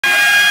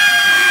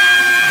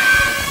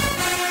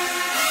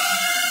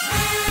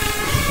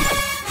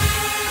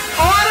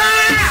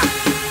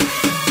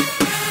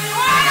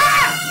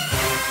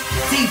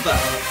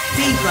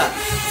diva,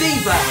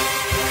 diva.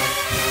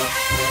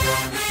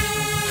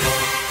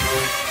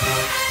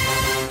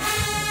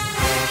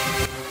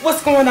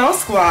 What's going on,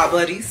 squad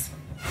buddies?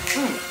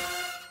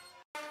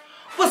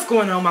 What's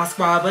going on, my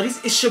squad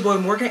buddies? It's your boy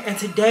Morgan, and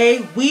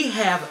today we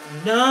have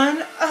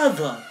none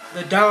other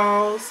the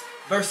Dolls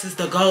versus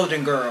the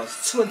Golden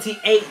Girls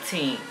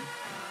 2018.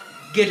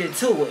 Get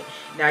into it.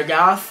 Now,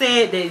 y'all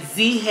said that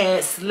Z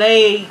had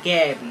slayed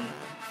Gabby.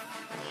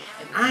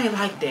 And I ain't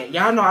like that.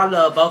 Y'all know I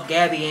love both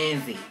Gabby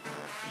and Z.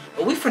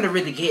 But we finna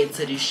really get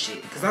into this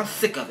shit, because I'm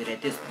sick of it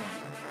at this point.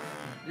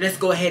 Let's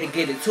go ahead and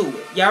get into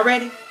it. Y'all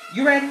ready?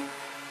 You ready?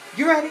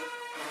 You ready?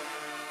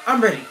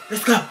 I'm ready.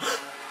 Let's go.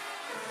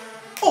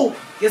 Oh,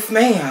 yes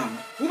ma'am.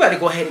 We better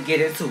go ahead and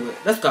get into it.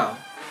 Let's go.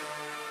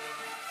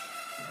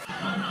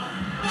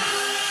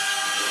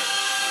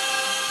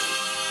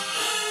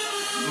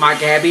 My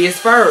Gabby is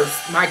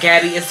first. My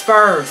Gabby is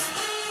first.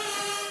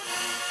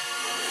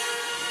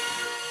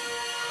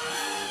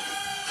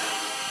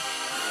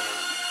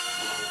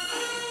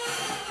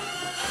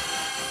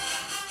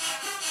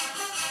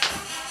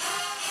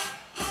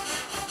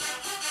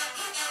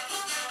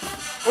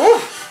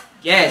 Ooh,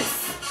 yes.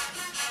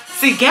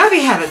 See, Gabby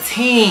had a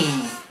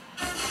team.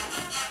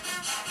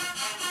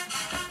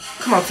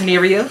 Come on,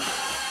 Taneria.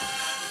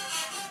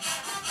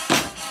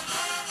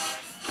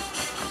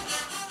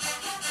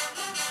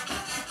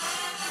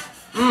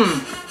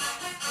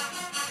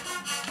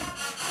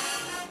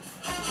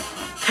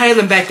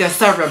 Kaylin back there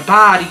serving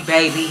body,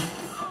 baby.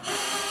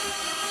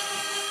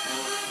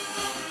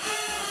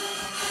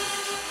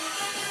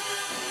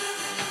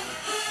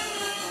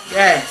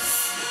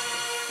 Yes.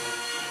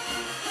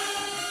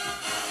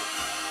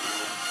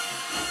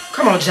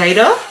 Come on,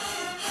 Jada.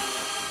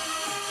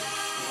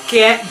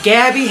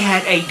 Gabby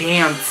had a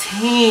damn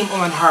team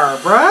on her,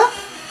 bruh.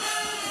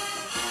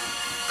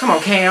 Come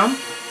on, Cam.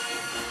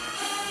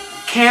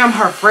 Cam,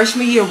 her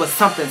freshman year was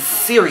something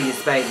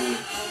serious, baby.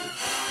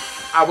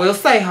 I will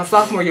say her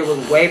sophomore year was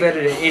way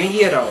better than any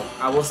year, though.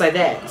 I will say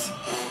that.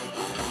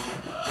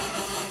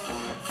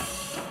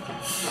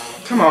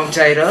 Come on,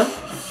 Jada.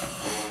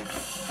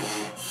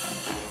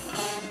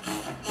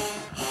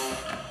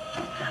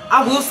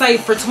 I will say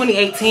for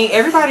 2018,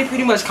 everybody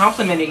pretty much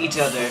complimented each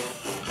other.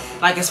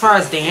 Like, as far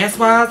as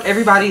dance-wise,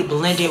 everybody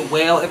blended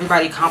well.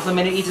 Everybody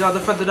complimented each other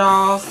for the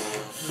Dolls.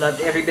 Loved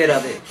every bit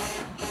of it.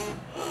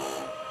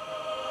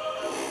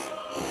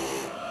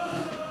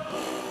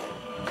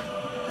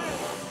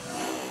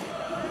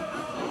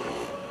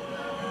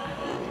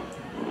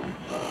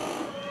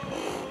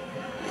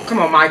 Come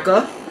on,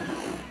 Micah.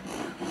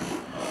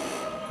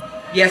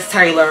 Yes,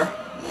 Taylor.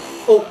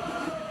 Oh,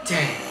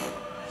 dang.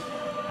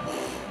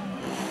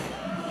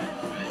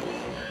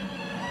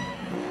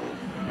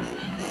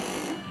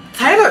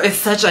 Taylor is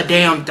such a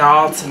damn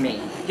doll to me,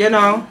 you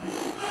know?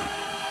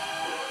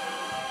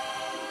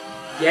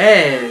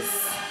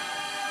 Yes.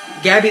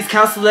 Gabby's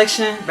couch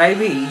selection,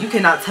 baby, you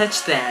cannot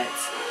touch that.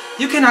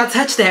 You cannot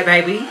touch that,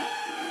 baby.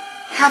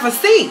 Have a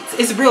seat.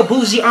 It's real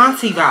bougie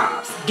auntie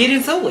vibes. Get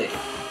into it.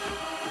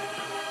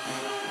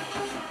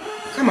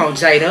 Come on,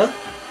 Jada.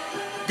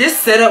 This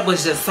setup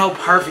was just so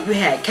perfect. You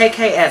had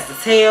KK as the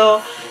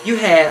tail. You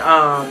had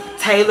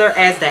Taylor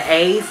as the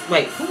ace.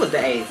 Wait, who was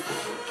the ace?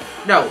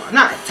 No,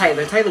 not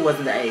Taylor. Taylor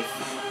wasn't the ace.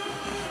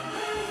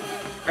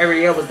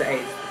 Ariel was the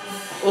ace.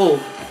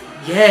 Oh,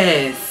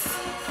 yes.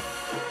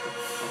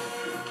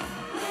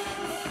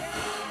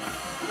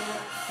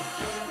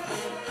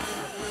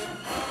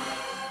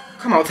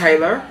 Come on,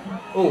 Taylor.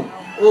 Oh,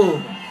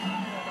 oh.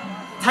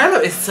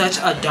 Taylor is such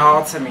a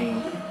doll to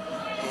me.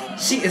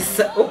 She is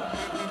so...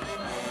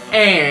 Oh.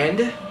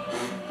 And...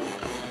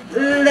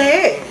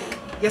 leg.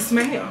 Yes,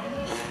 ma'am.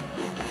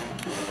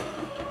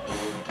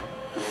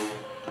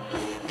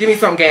 Give me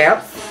some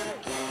gaps.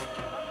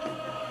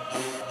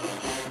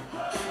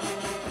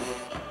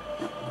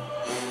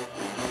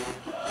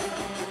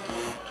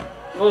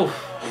 Oh.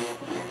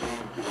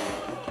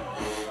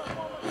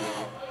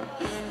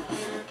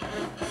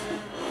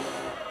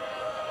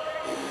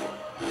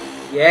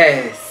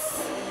 Yes.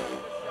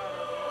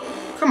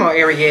 Come on,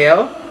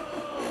 Ariel.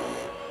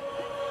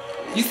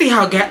 You see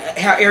how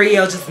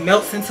Ariel just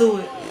melts into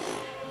it?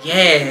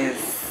 Yes.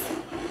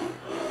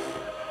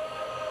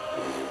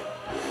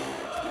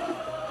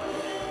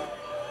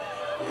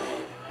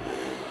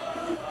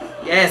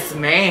 Yes,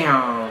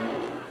 ma'am.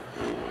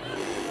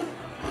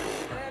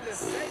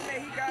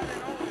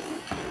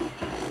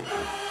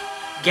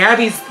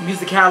 Gabby's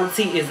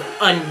musicality is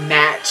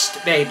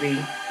unmatched,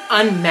 baby.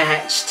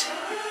 Unmatched.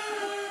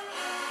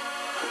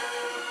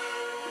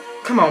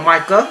 Come on,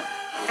 Micah.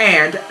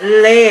 And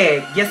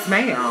leg. Yes,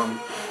 ma'am.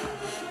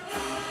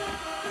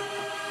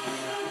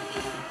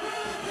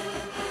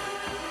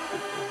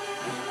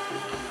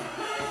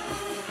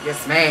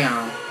 Yes,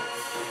 ma'am.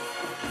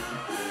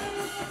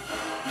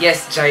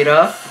 Yes,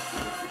 Jada.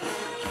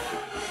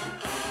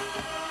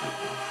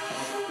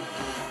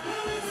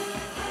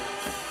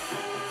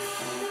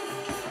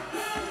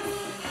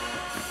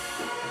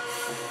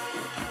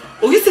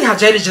 Oh, you see how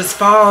Jada just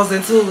falls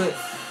into it?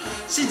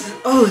 She just,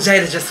 oh,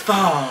 Jada just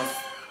falls.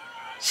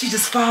 She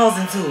just falls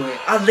into it.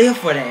 I live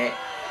for that.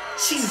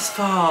 She just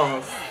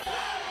falls.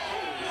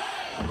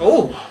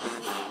 Oh.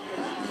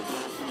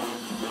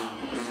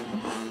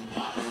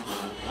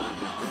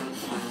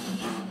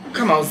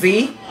 Come on,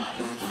 Z.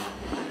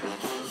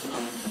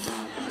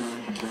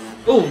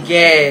 Oh,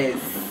 yes.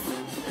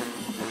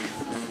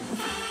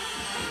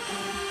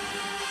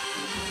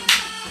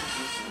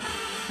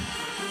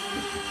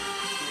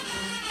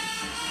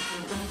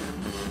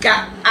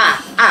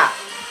 Ah.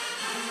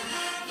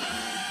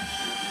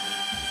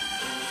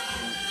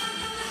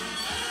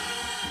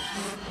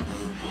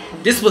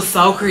 This was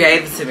so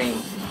creative to me.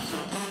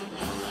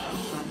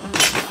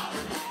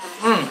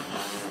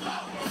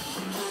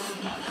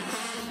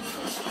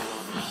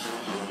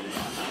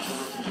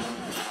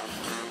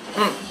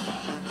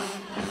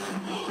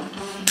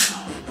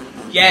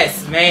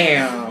 Yes,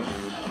 ma'am.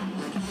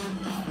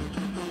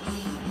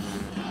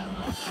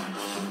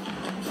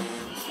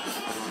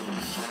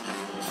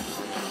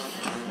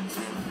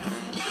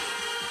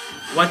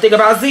 One thing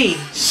about Z,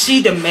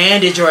 she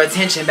demanded your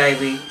attention,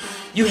 baby.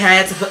 You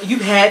had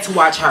to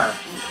watch her.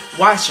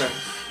 Watch her.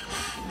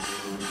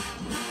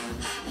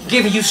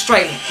 Giving you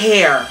straight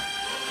hair.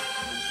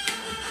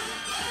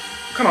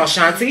 Come on,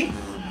 Shanti.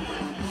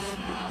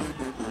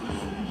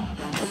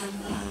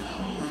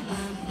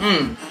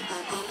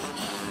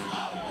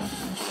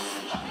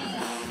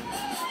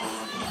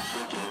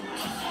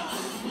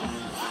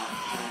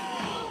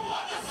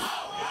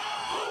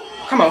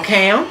 Come on,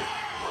 Cam.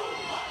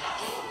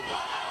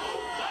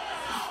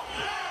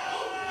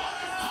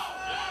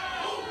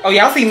 Oh,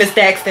 y'all see Miss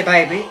Daxton,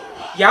 baby.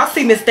 Y'all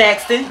see Miss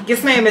Daxton.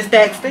 Yes, ma'am, Miss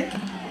Daxton.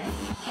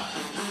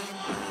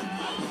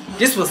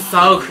 This was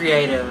so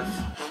creative.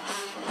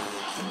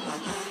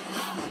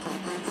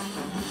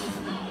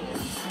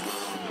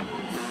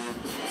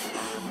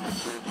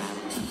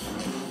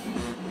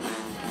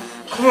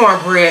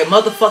 Cornbread,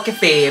 motherfucking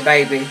fed,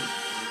 baby.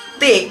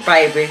 Thick,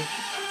 baby.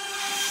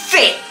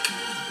 Thick.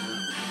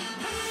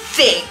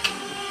 Thick.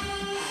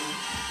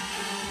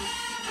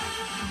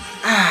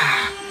 Ah.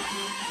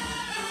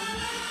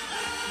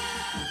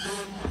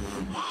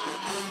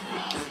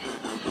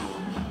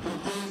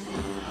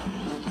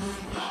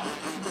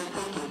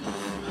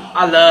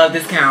 I love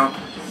this count.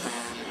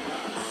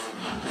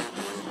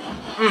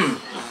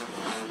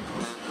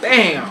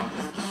 Bam.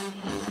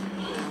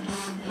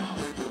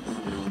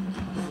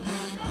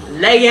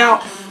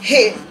 Layout,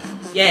 hit.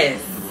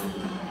 Yes.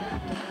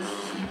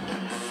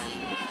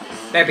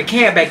 Baby,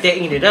 Cam back there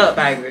eating it up,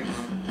 baby.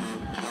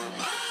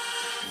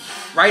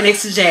 Right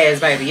next to Jazz,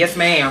 baby. Yes,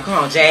 ma'am. Come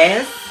on,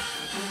 Jazz.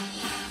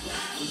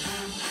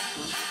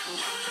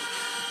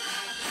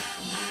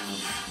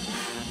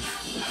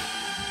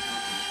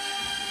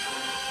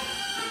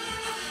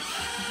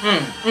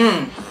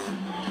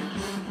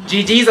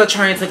 GGs are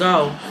trying to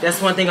go.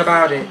 That's one thing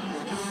about it.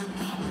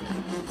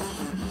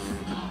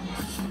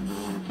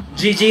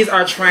 GGs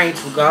are trying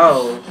to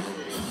go.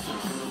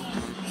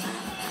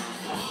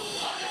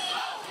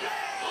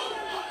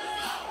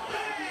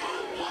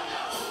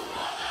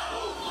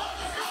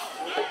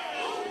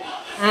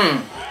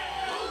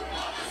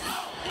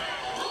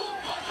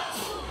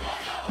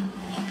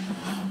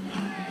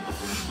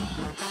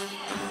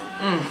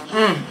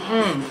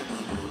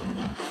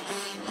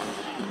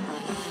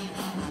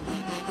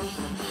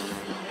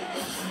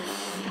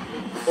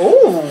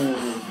 Ooh.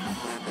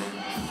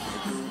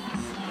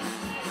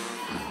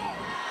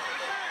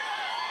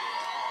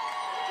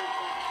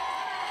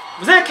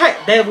 Was that Kate?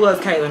 That was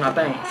Caitlin, I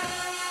think.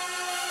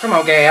 Come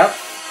on, Gab.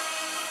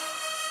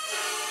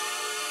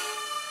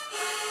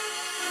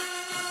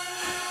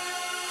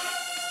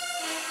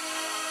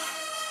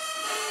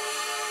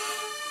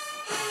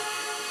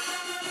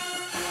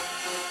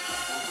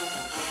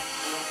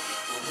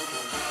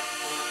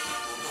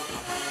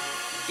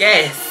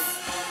 Yes.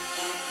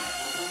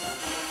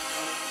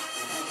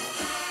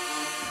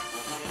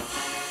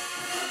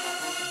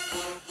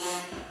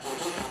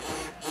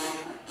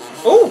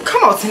 Oh,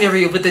 come on,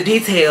 Teneria, with the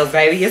details,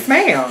 baby. Yes,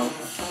 ma'am.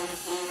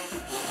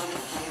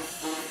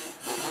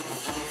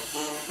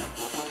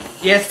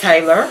 Yes,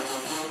 Taylor.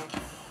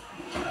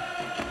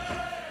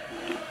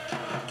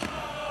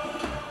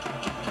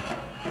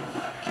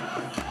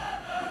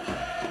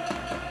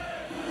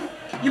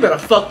 You better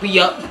fuck me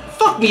up.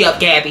 Fuck me up,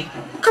 Gabby.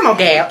 Come on,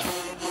 Gab.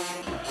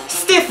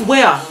 Stiff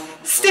where?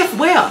 Stiff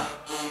where?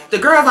 The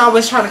girls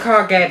always trying to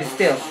call Gabby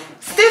stiff.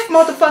 Stiff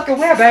motherfucking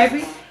where,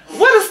 baby?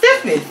 What is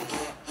stiffness?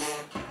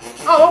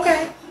 Oh,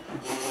 okay.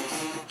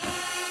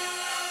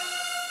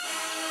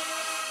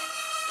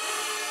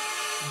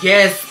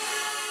 Yes.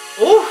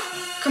 Ooh.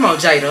 Come on,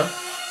 Jada.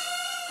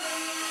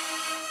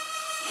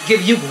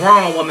 Give you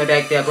grown woman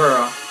back there,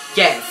 girl.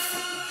 Yes.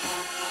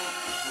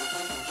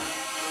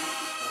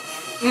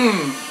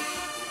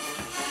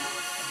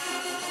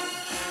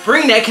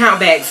 Bring that count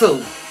back,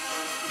 too.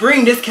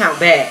 Bring this count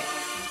back.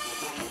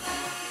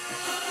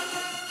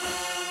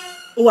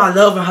 Ooh, I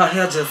love when her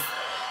hair just...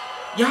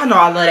 Y'all know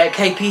I love that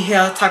KP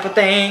hair type of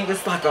thing.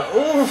 It's like a,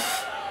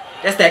 oof.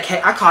 That's that,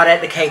 I call that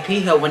the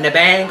KP hair when the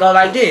bang go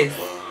like this.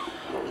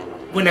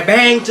 When the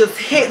bang just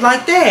hit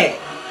like that.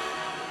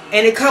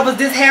 and it covers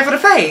this half of the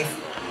face.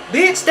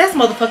 Bitch, that's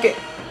motherfucking...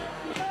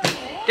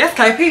 That's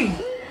KP.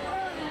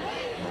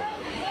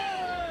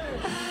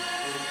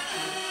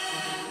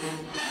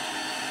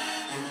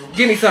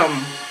 Give me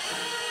something.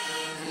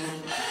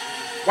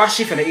 Why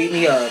she finna eat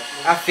me up?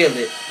 I feel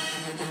it.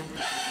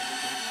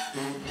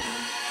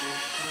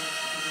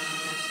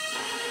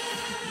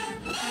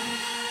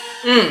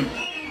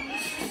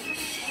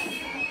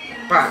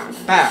 Bow,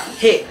 bow,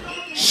 hit,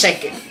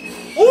 shake it.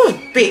 Ooh,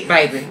 big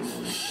baby.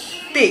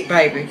 Big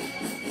baby.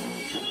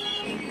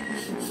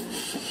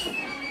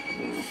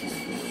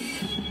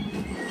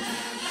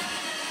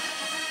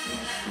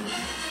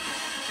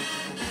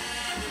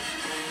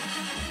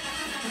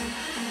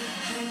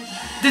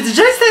 Did the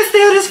J-State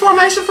steal this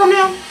formation from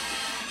them?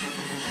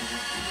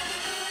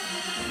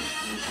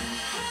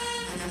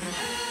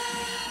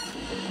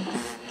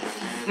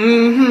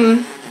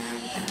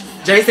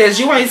 Jay says,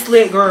 you ain't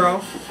slick,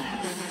 girl.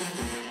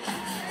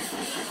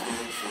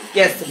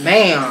 Yes,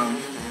 ma'am.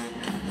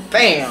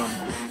 Bam.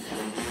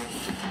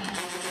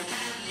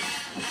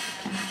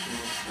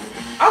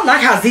 I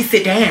like how Z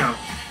sit down.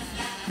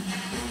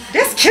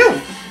 That's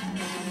cute.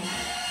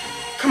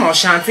 Come on,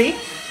 Shanti.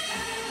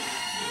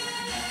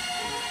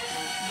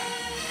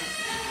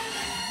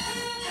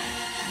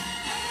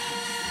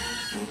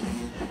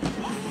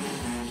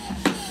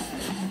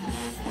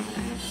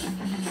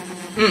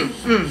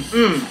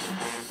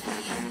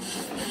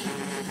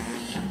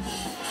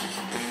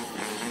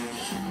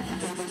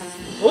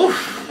 Oof.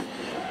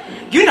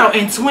 You know,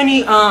 in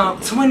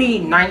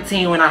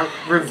 2019 when I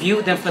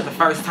reviewed them for the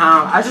first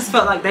time, I just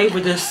felt like they were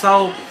just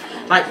so,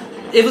 like,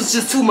 it was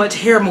just too much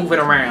hair moving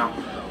around.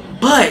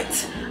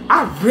 But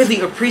I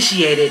really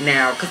appreciate it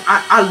now because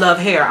I love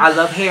hair. I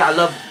love hair. I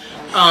love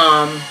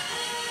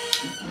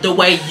the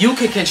way you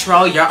can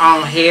control your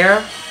own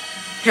hair.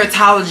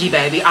 Hairtology,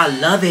 baby. I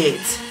love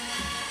it.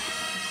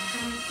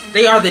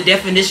 They are the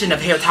definition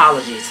of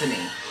hairtology to me.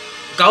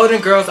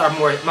 Golden Girls are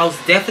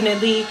most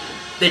definitely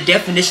the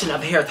definition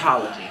of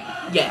hairtology.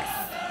 Yes,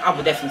 I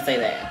would definitely say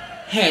that.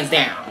 Hands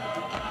down.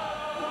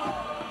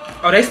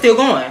 Oh, they still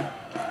going.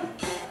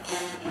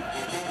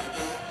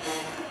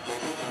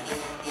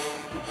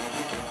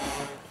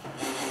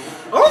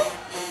 Oh!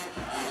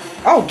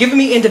 Oh, giving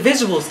me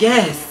individuals,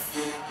 yes.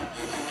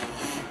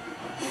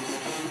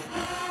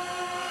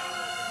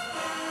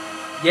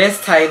 Yes,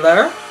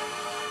 Taylor.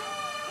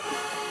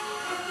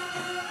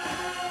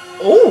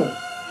 Oh.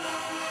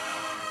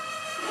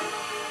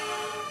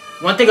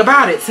 One thing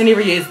about it,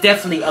 Taneria is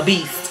definitely a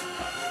beast.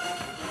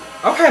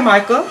 Okay,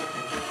 Micah.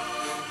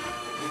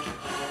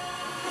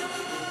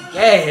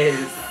 Yes.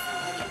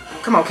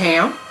 Come on,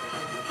 Cam.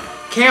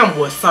 Cam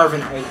was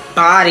serving a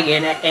body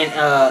in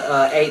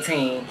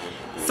 18.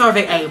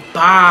 Serving a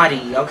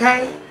body,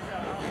 okay?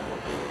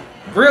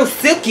 Real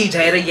silky,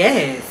 Jada,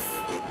 yes.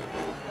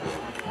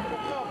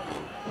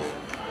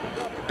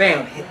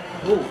 Bam.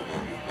 Ooh.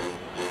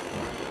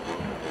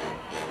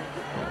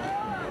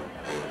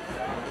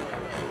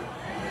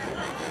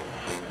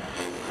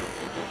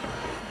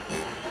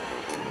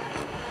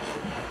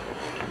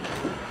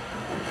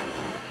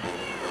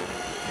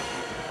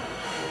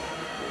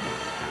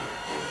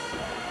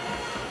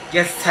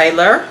 Yes,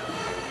 Taylor.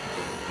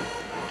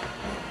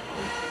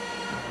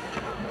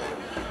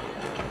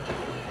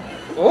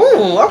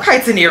 Oh,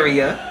 okay,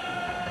 Taneria.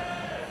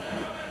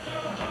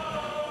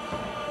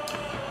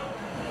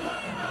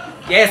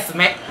 Yes,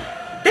 man.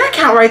 That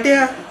count right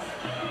there.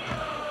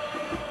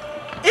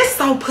 It's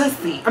so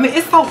pussy. I mean,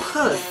 it's so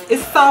puss.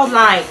 It's so,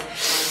 like,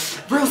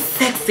 real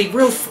sexy.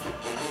 Real...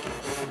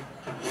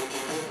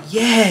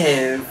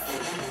 Yes.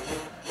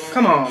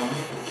 Come on.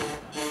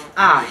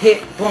 Ah,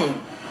 hit. Boom.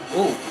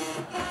 Ooh.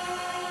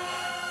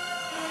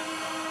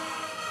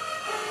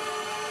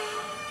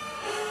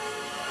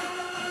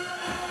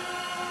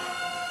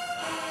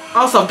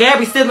 Also,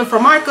 Gabby stealing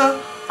from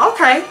Micah.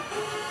 Okay.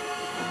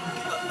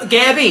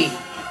 Gabby,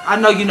 I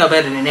know you know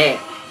better than that.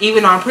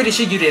 Even though I'm pretty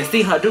sure you didn't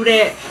see her do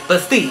that.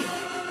 But still.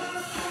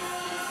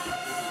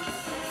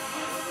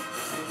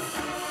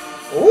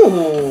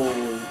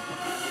 Ooh.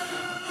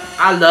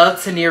 I love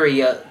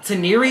Taneria.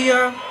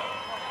 Taneria,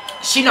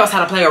 she knows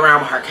how to play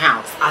around with her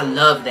counts. I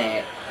love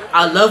that.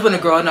 I love when a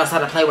girl knows how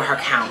to play with her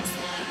counts.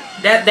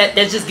 That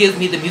just gives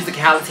me the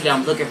musicality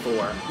I'm looking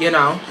for, you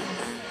know?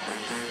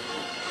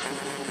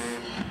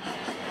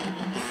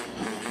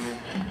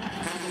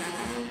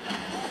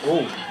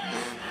 Oh.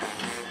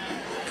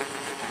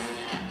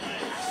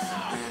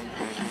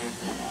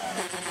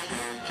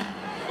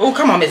 Oh,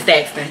 come on, Miss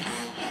Daxton.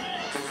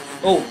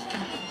 Oh.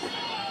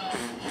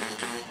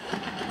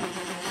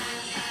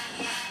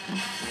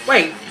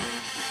 Wait.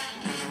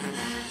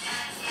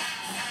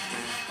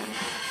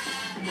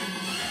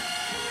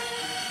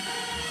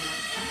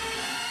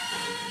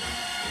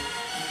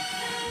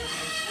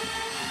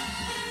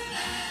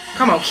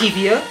 Come on,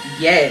 Kivia.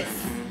 Yes.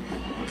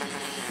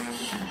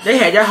 They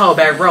had their whole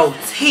back row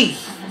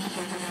teeth.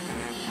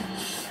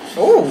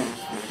 Ooh.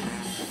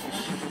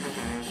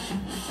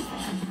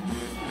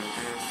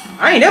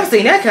 I ain't never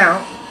seen that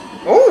count.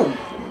 Ooh.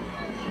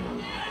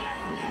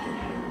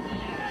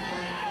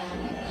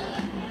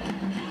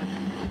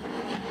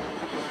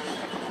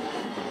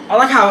 I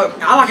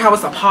like how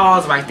it's a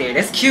pause right there.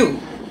 That's cute.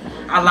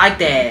 I like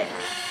that.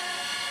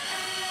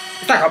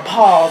 It's like a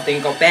pause,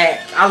 then go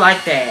back. I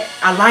like that.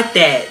 I like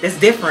that. That's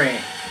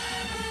different.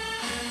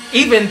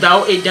 Even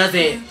though it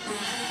doesn't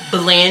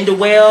blend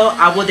well,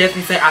 I will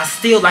definitely say I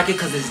still like it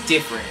because it's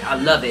different. I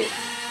love it.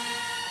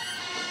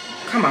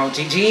 Come on,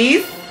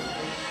 GG's.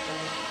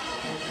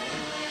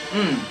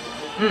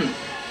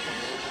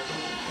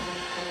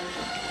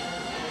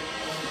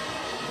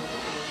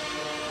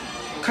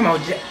 Come on,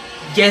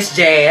 yes,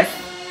 Jazz.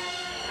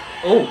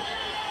 Oh.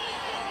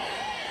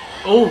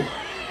 Oh.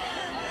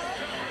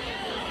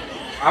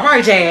 All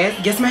right,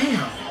 Jazz. Yes,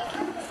 ma'am.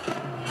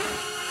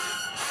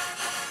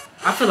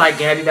 I feel like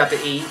Gabby about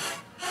to eat.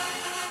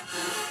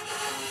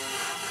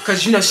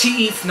 Because, you know,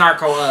 she eats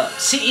Narco up.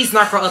 She eats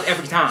Narco up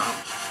every time.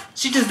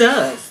 She just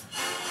does.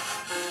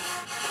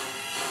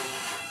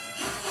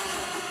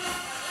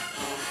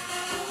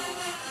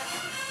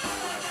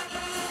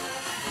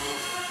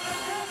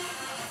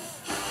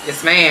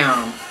 Yes,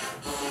 ma'am.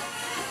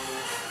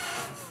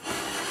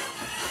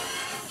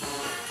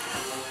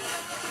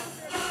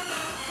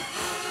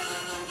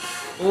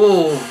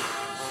 Ooh.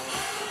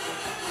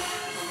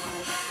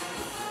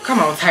 Come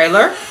on,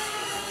 Taylor.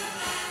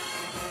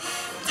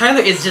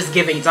 Taylor is just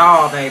giving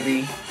doll,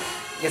 baby.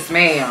 Yes,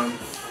 ma'am.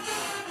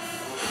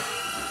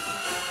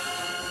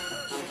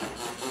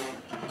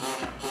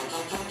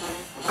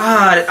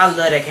 Ah, I love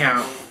that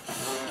count.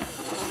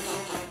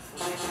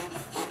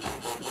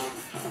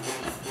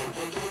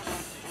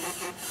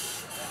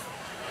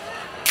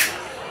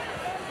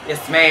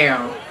 Yes,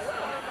 ma'am.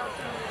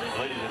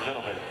 Ladies and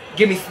gentlemen.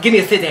 Give me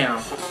a sit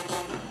down.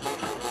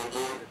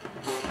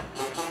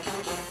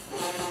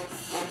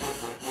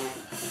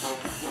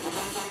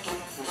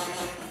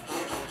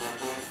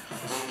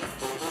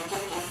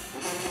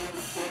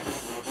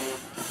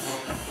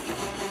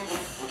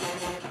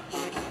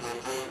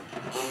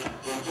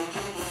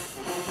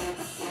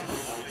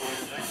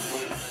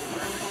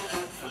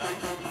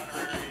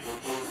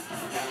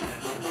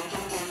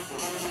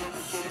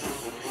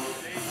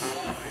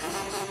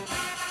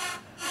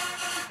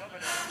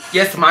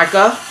 Yes,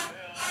 Micah.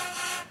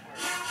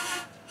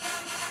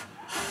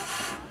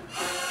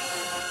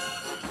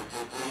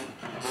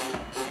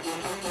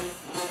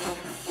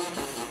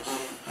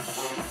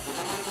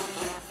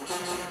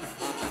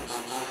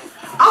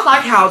 I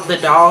like how the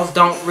dolls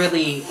don't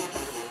really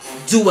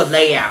do a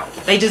layout.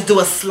 They just do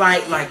a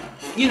slight, like,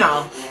 you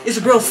know,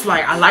 it's real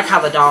slight. I like how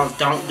the dolls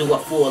don't do a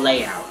full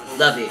layout.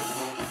 Love it.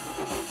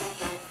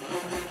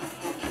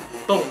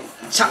 Boom.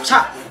 Chop,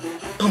 chop.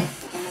 Boom.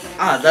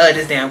 I love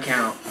this damn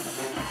count.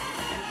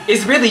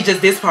 It's really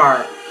just this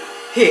part.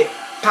 Hit.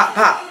 Pop,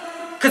 pop.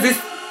 Because it's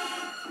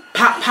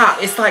pop,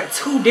 pop. It's like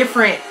two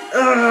different.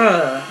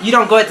 You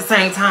don't go at the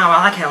same time.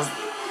 I like how.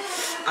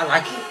 I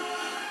like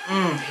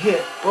it.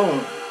 Hit.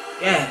 Boom.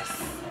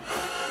 Yes.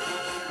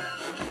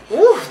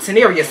 Ooh,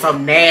 Teneria's so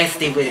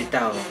nasty with it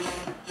though.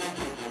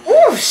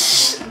 Ooh,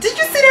 did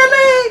you see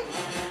that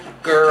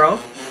leg? Girl.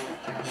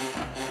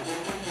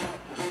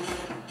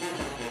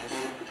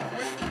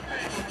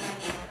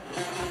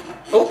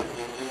 Oh.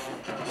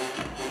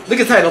 Look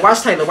at Taylor.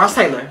 Watch Taylor. Watch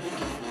Taylor.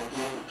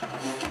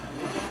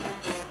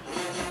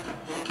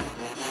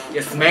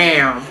 Yes,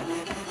 ma'am.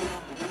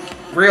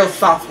 Real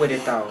soft with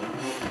it though.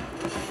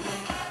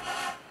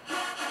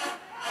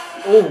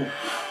 Ooh.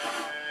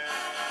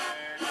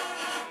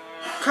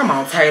 Come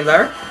on,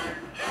 Taylor.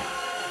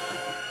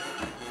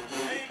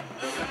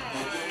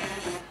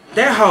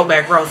 That whole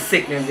back row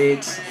sickening,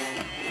 bitch.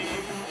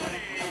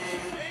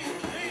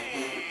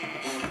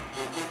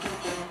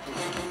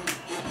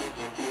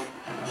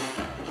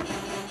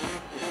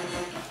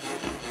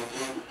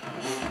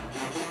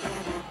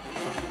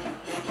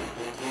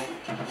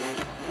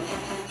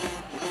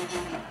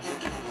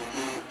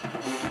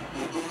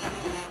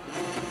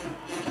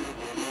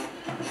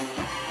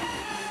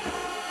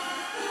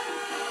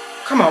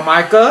 Come on,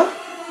 Micah.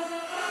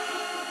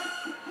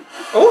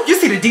 Oh, you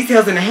see the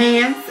details in the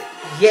hands?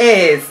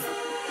 Yes.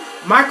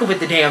 Micah with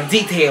the damn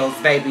details,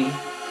 baby.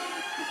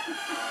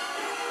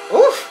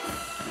 Oof.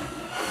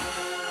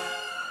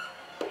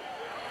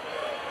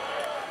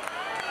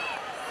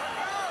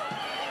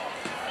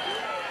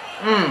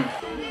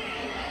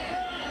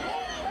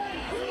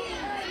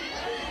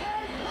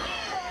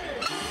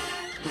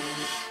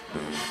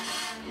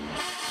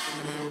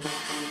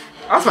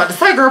 I was about to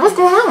say, girl, what's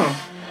going on?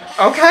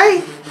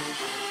 Okay.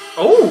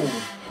 Oh.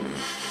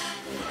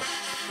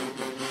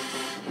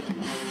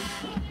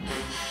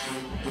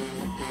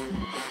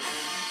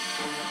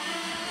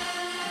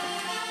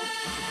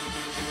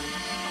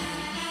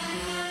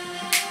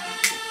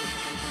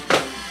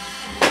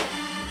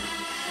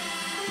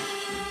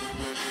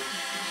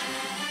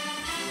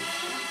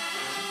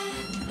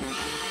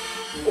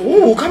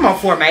 Ooh, come on,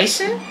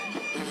 formation.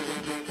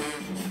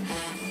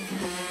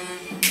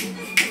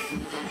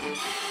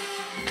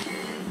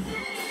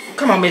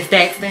 Come on, Miss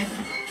Daxton.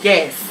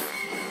 Yes.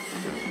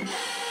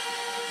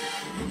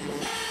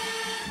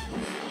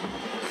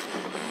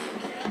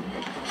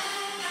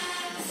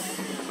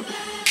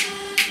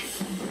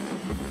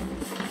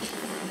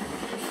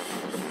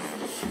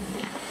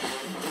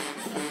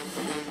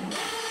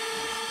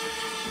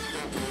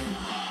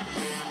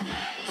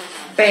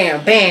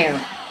 Bam,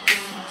 bam.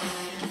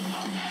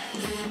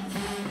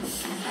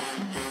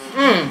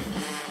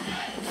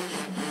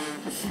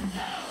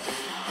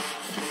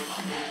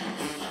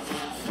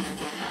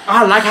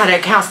 I like how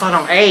that count start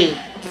on 8.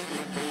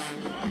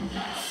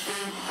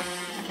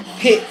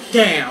 Hit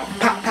down.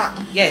 Pop, pop.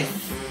 Yes.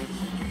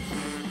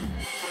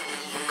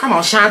 Come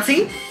on,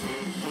 Shanti.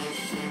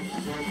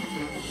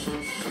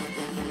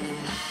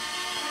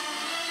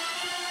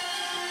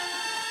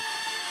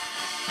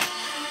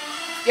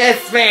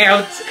 Yes,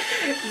 ma'am.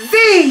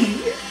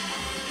 Z.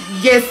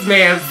 Yes,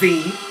 ma'am,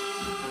 Z.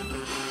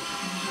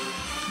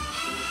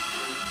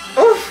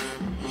 Oof.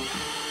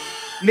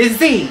 Miss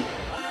Z.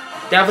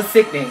 That was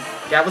sickening.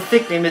 That was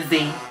sickening, Miss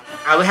Z.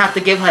 I would have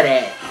to give her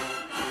that.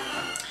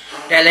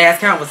 That last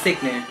count was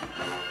sickening.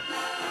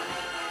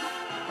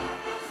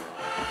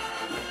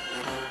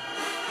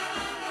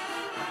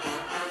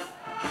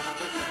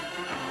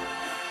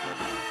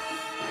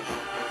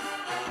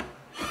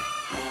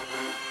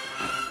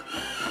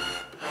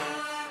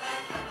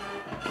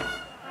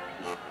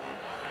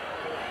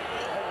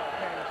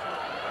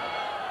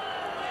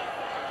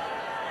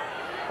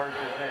 First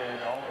and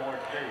 10, on board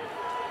chase.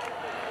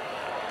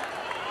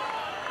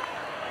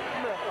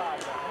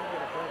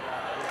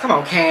 Come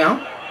on, Cam.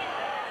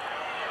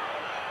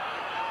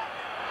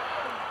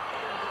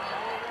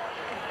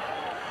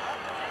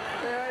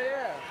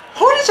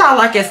 Who did y'all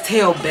like as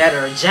tail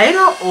better,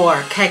 Jada or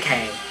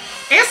KK?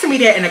 Answer me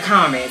that in the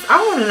comments.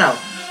 I want to know.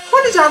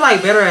 Who did y'all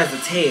like better as a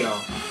tail?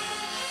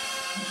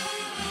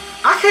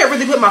 I can't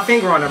really put my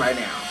finger on it right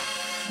now.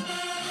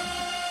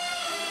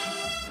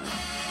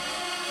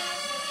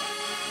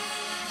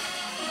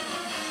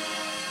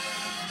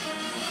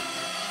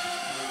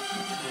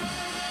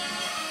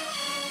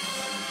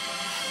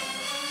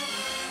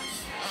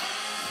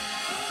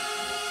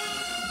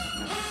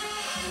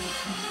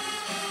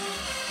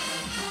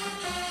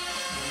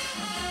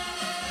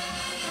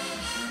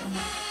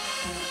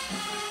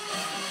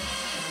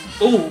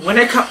 Ooh, when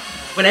they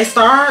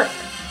start,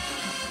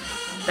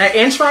 that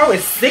intro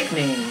is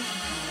sickening.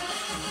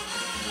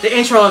 The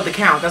intro of the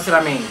count, that's what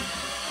I mean.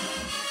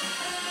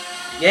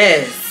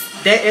 Yes,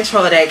 that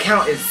intro of that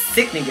count is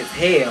sickening as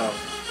hell.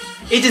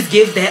 It just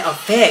gives that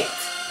effect.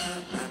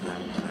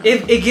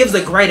 It gives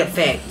a great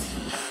effect.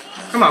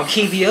 Come on,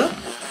 Kivia.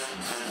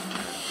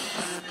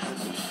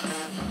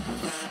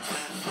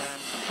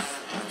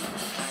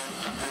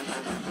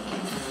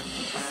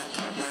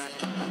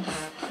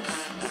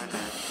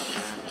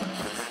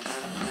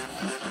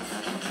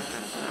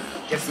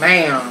 Yes,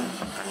 ma'am.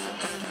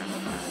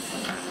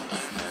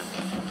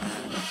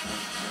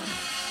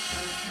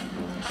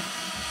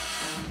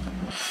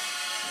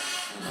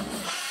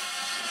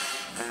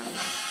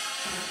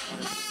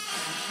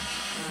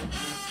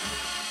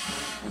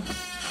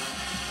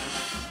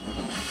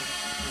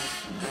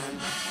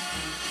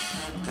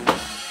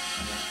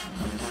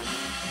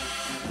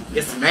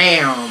 Yes,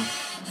 ma'am.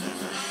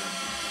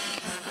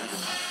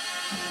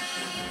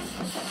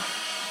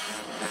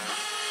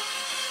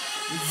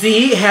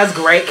 Z has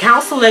great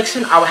count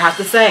selection, I would have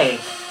to say.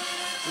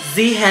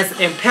 Z has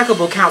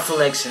impeccable count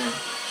selection.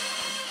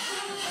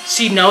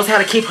 She knows how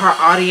to keep her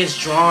audience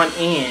drawn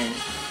in.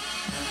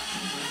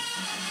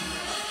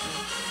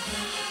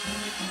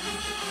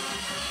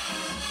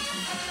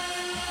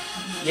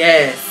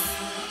 Yes.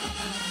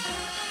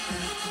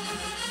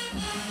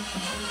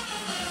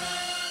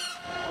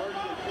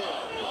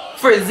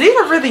 For Z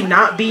to really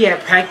not be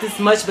at practice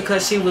much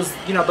because she was,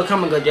 you know,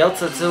 becoming a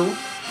Delta too.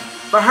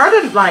 For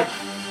her to like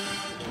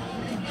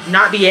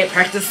not be at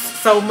practice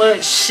so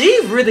much,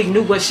 she really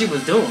knew what she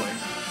was doing.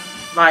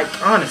 Like,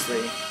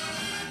 honestly.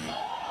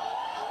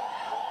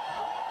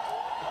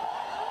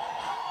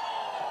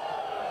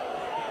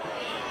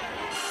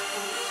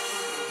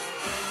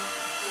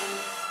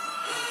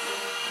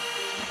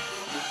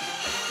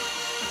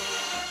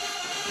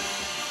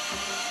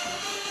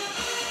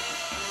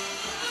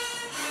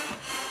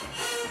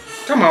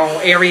 Come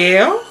on,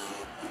 Ariel.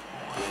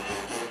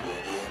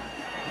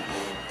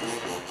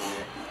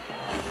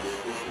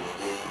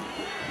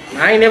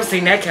 I ain't never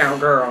seen that count,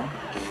 girl.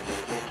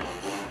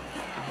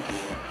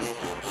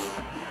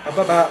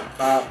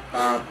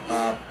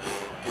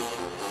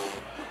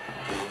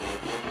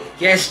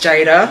 Yes,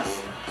 Jada.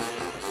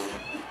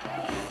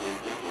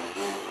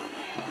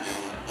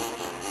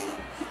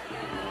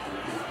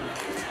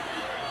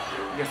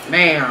 Yes,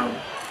 ma'am.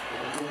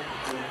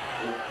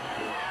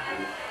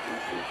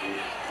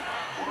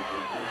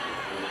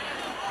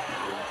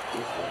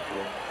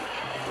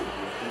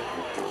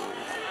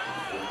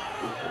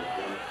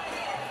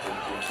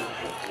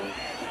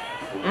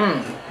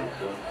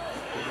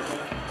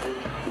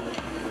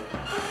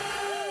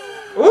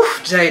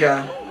 Oof,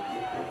 Jada.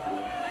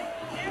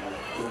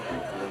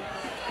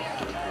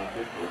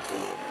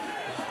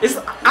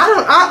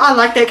 I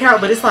like that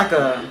count, but it's like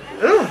a,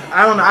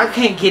 I don't know, I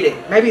can't get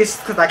it. Maybe it's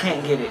because I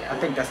can't get it. I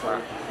think that's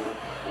why.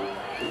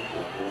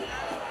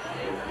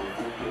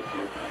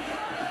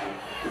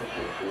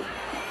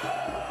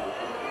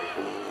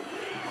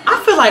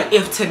 I feel like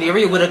if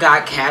Taneria would have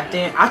got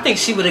captain, I think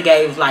she would have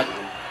gave like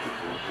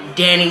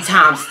Danny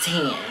times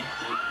 10.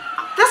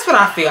 That's what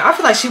I feel. I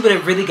feel like she would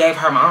have really gave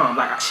her mom.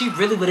 Like, she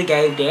really would have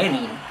gave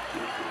Danny.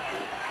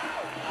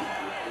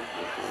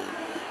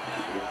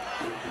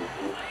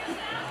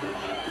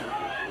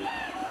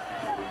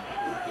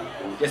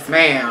 Yes,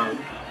 ma'am.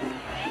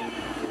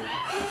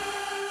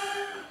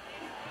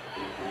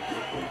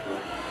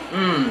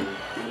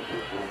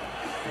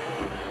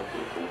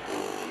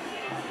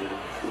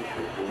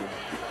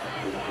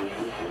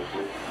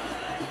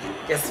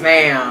 Yes,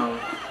 ma'am.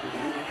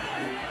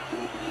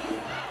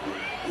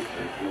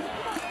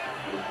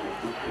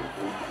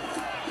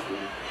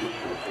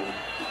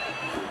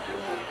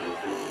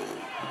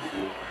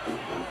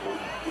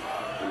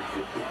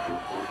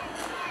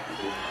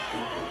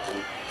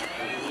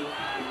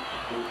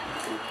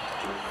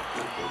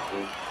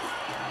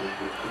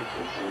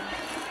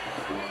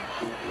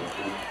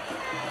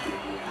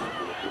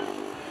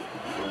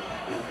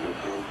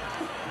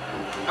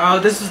 Oh,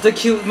 this was the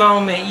cute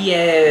moment.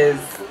 Yes.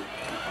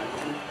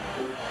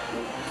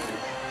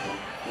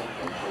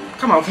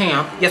 Come on,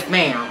 Cam. Yes,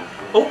 ma'am.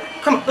 Oh,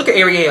 come on. Look at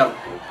Ariel.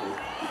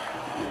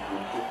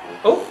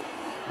 Oh.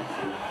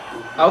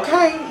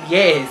 Okay.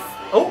 Yes.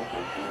 Oh.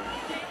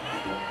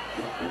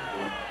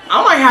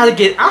 I might have to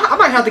get. I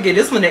might have to get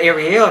this one to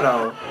Ariel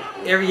though.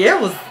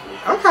 Ariel was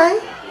okay.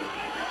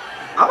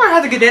 I might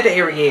have to get that to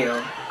Ariel.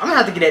 I'm gonna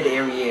have to get that to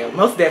Ariel.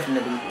 Most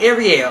definitely.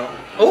 Ariel.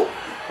 Oh.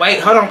 Wait.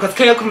 Hold on, cause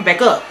Cam coming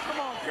back up.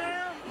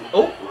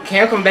 Oh,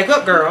 Cam coming back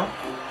up, girl.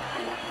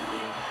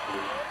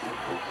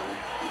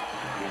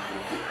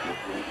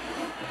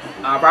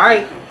 All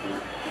right.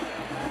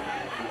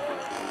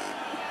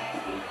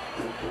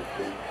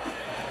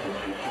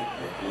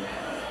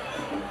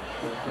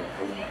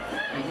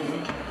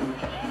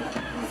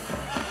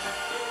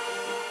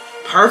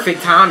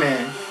 Perfect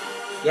timing.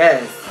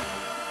 Yes.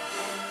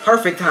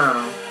 Perfect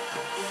time.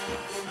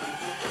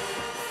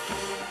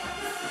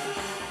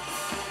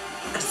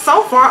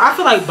 So far, I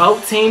feel like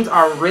both teams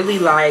are really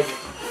like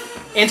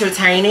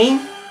entertaining,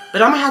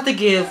 but I'm gonna have to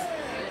give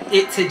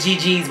it to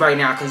GG's right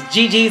now because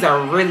GG's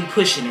are really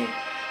pushing it.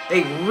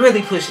 They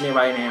really pushing it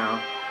right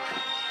now.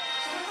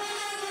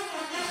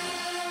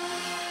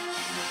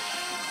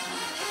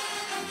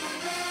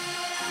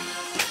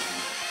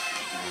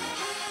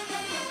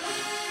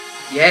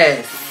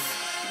 Yes.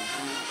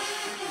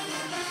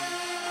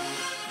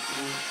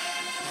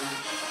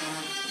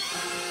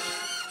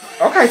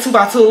 Okay,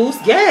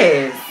 2x2s.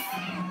 Yes.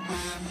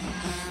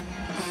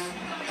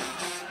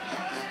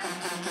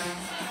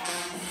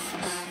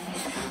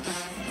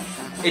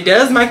 It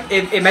does make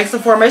it makes the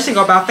formation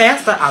go by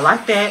faster. I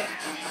like that.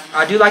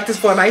 I do like this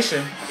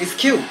formation. It's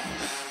cute.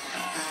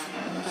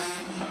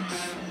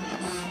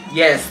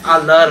 Yes, I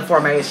love the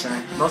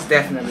formation. Most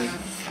definitely.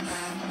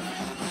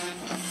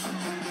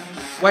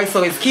 Wait,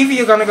 so is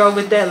Kivia gonna go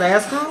with that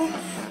last group?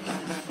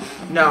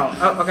 No.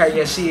 Oh, okay,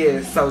 yes, she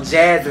is. So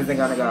Jazz isn't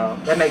gonna go.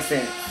 That makes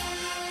sense.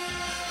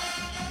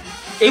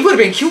 It would have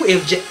been cute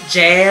if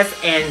Jazz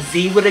and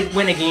Z would have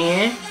went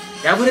again.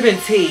 That would have been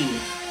T.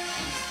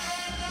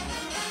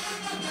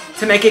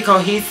 To make it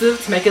cohesive,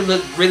 to make it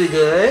look really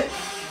good.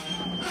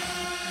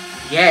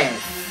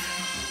 Yes.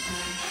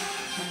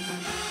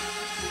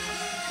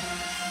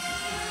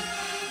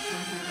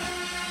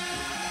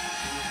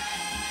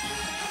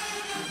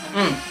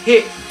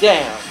 Hit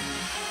down.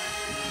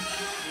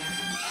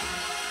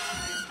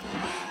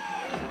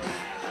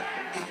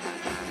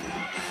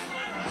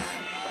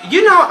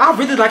 You know, I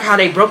really like how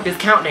they broke this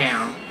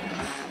countdown.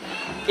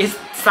 It's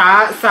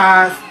side,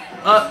 side,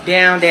 up,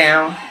 down,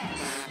 down.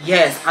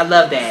 Yes, I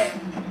love that.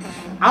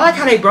 I like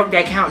how they broke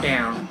that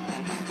countdown.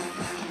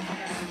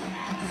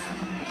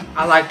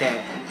 I like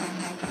that.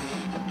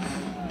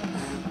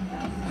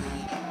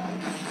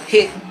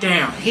 Hit,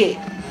 down, hit.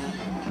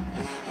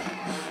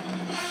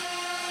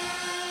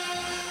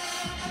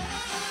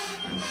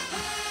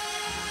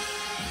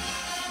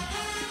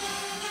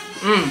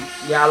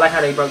 Yeah, I like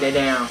how they broke that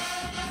down.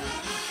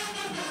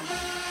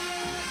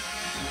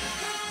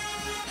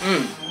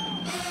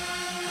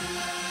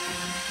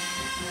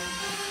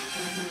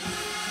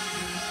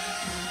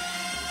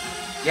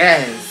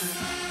 Yes.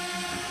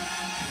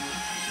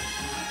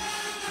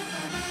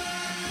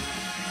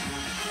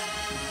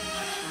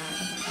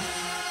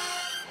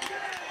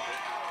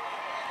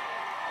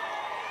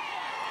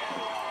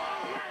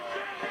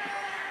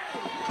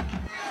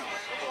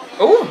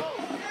 Ooh.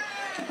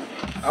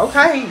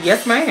 Okay.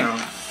 Yes, ma'am.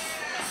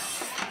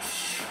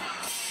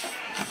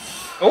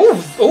 Ooh.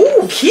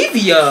 Ooh,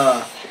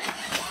 Kivia.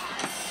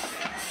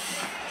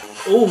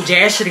 Ooh,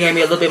 Jazz should have gave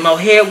me a little bit more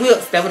head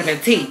whips. That would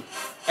have been T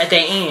at the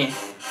end.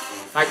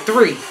 Like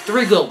three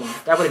good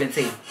ones. That would have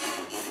been T.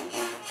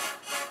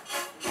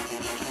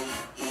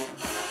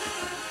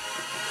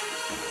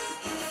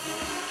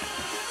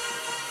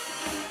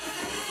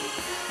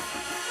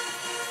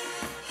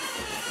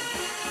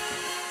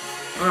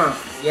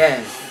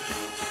 Yes.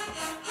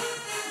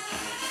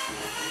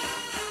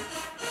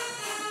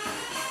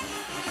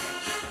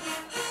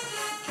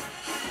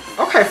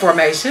 Okay,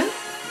 formation.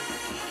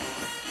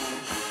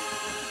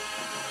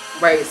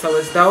 Wait, so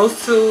it's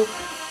those two.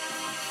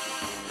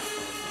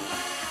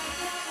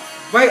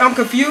 Wait, I'm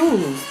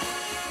confused.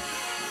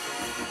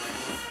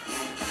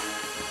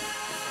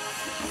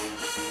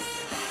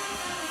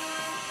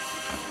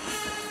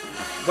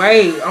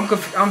 Wait,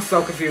 I'm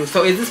so confused.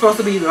 So is this supposed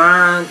to be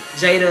line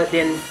Jada,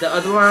 then the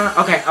other line?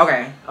 Okay,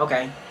 okay,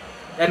 okay.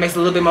 That makes a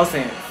little bit more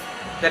sense.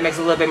 That makes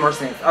a little bit more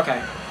sense.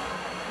 Okay.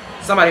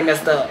 Somebody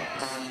messed up.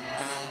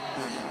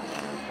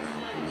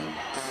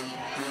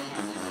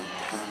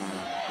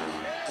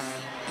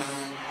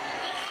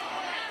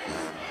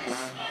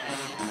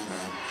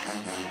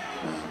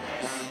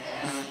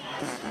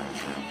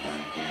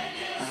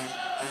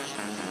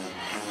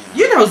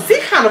 You know, Z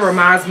kind of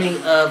reminds me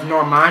of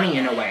Normani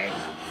in a way.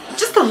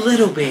 Just a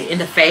little bit in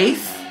the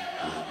face.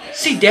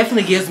 She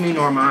definitely gives me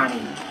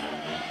Normani.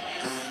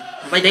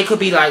 Like they could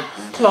be like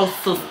close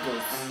sisters.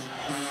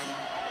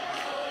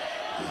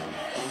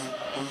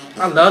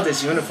 I love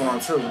this uniform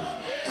too.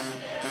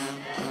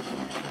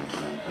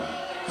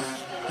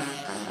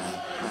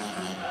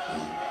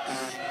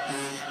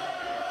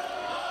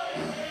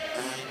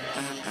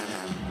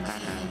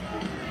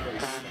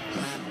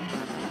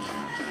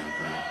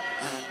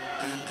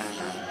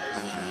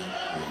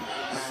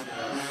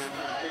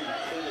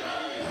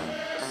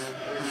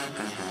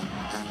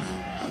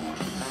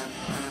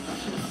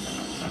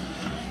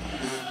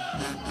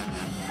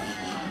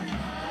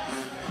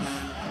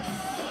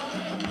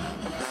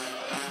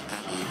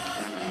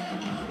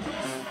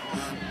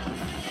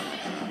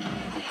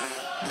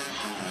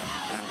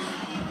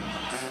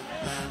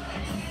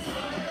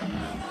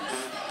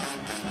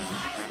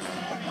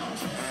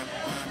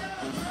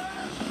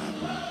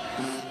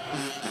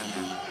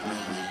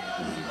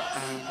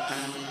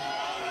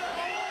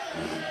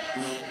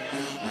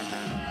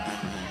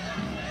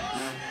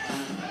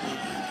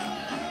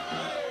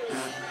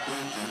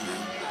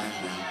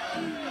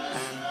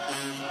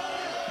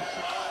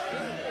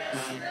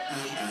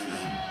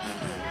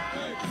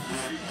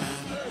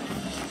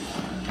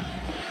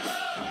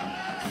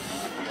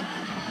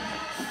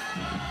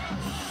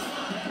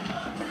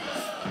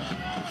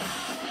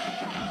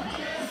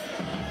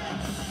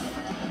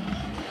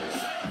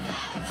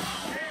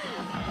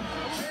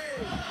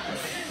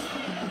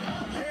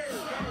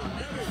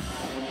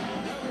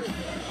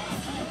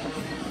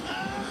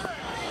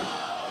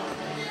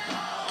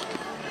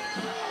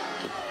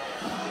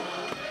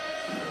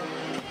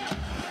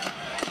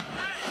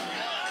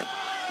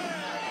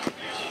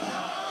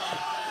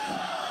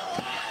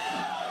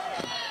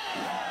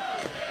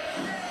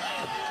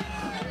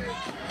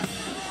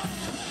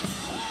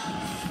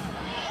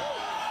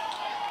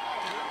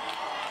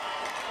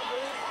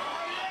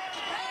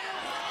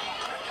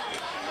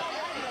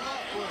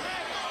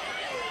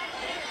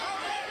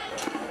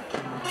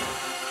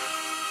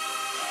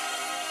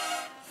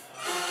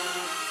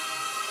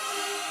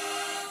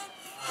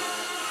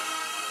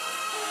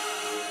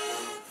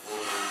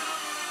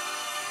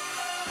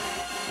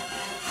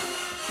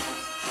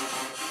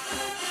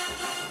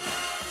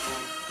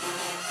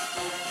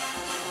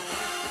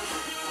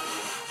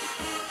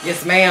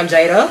 Yes, ma'am,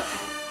 Jada.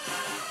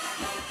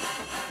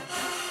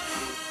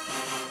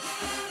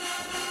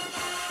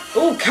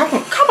 Ooh, come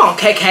on,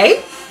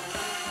 KK.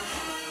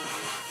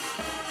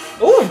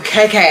 Ooh,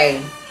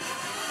 KK.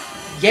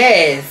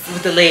 Yes,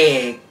 with the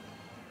leg.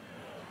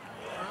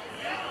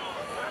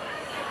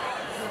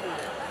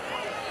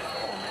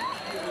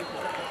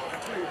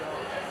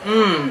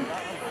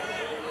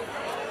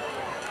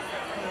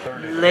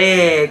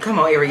 Leg. Come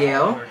on,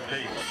 Ariel.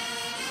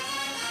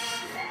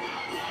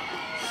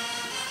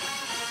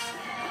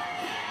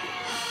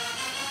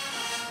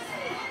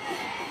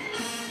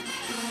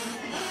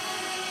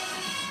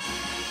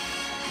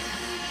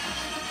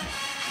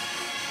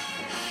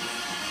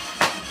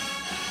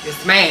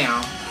 Yes,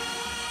 ma'am.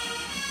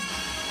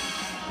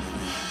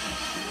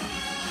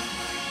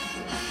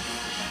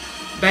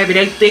 Baby,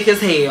 they thick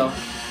as hell.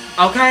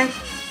 Okay?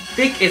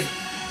 Thick is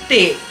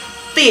thick.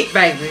 Thick,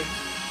 baby.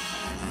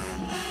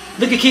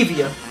 Look at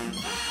Kivia.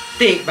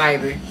 Thick,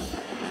 baby.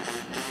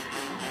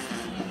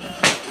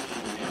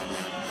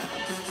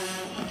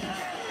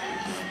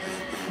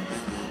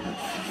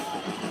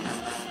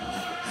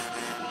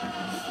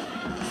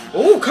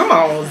 Ooh, come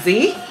on,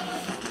 Z.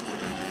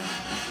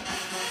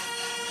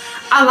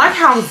 I like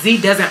how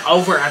Z doesn't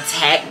over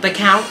attack the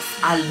counts.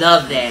 I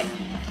love that.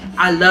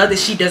 I love that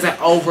she doesn't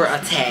over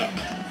attack.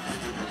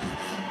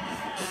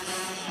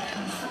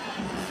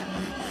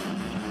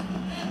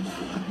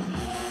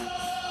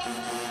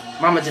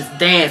 Mama just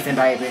dancing,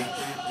 baby.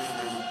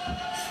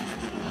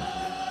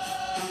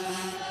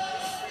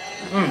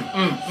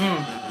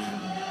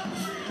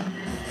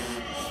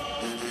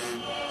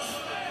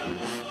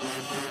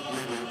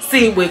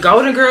 See, with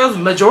Golden Girls,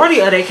 majority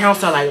of their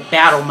counts are like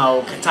battle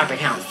mode type of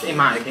counts, in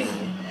my opinion.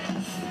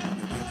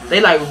 They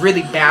like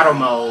really battle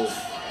mode.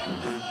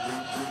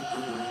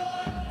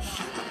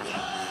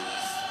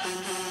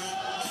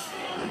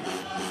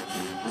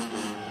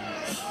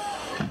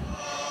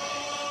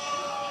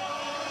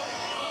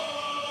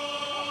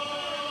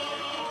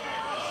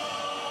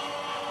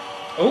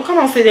 Oh, come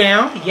on, sit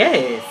down.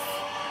 Yes.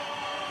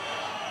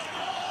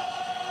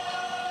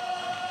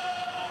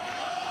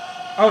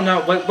 Oh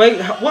no, wait,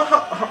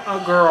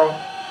 what, girl?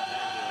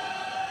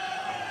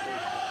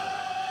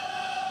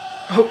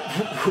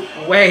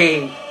 Oh,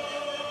 wait.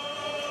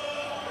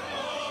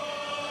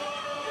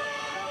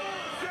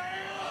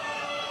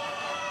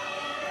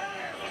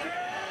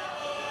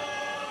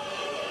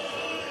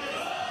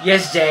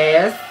 Yes,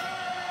 Jazz.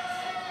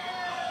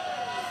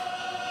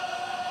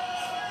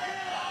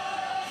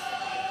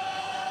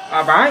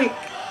 All right.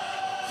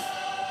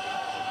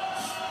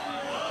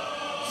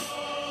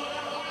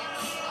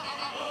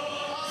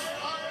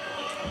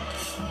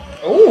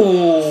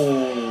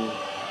 Ooh.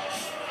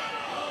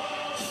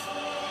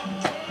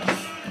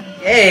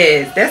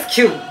 Yes, that's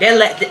cute.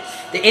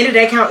 The end of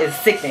that count is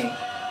sickening.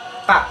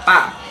 Bop,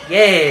 bop.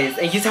 Yes.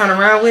 And you turn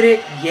around with it?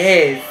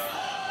 Yes.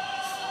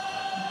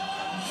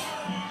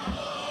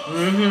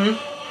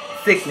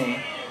 Mm-hmm.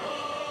 Sickening.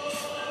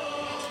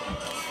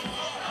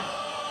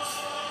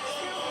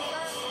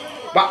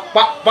 Bop,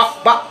 bop,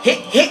 bop, bop. Hit,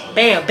 hit,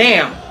 bam,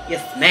 bam.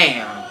 Yes,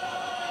 ma'am.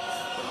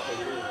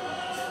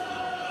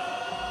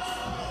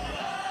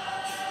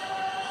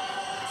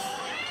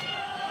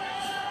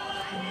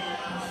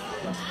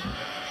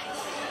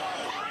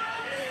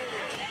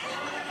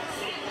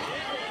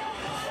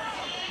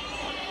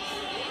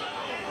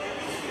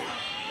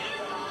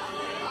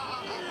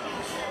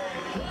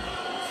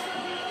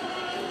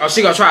 Oh,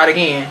 she gonna try it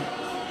again.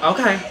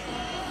 Okay.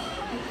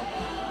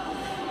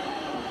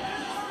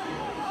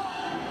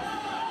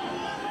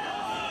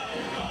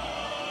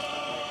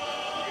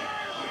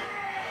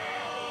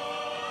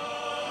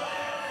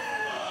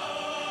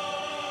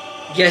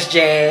 Yes,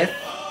 Jazz.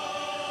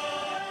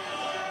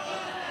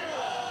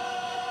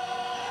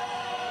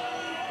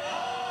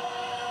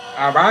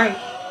 All right.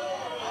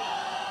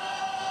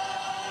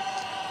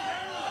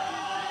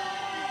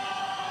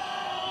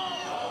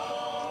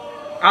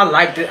 I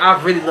liked it.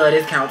 I really love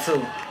this count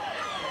too.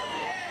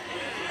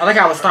 I like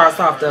how it starts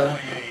off though.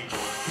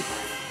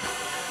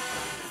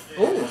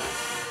 Ooh.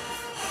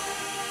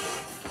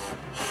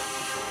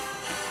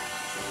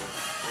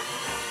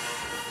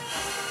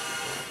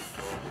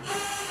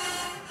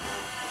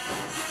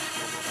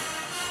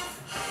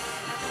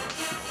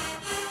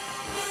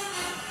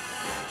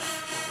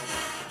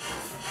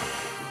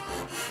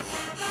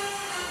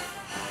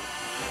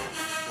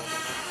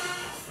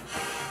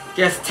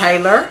 Yes,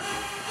 Taylor.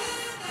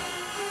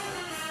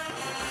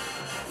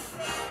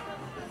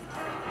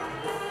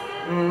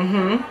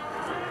 Mm-hmm.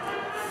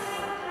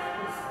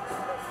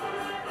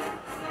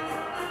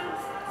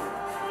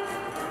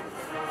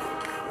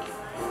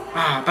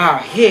 Ah,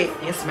 about hit.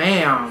 Yes,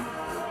 ma'am.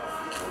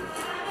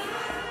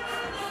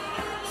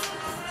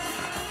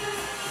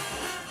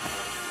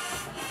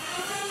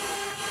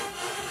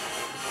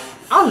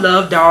 I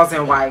love dolls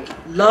in white.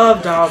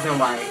 Love dolls in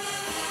white.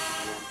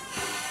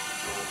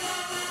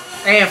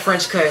 And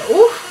French cut.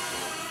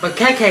 Oof. But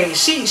KK,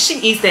 she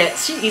eats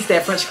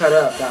that French cut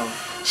up though.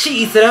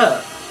 She eats it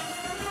up.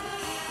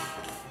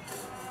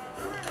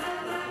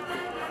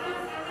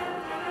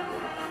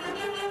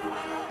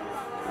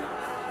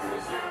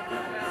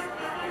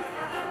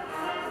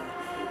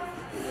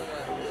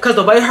 Cause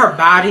the way her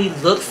body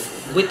looks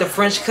with the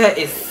French cut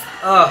is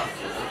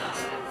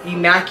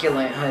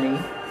immaculate, honey.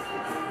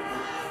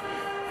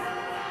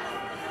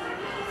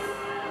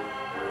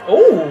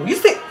 Oh, you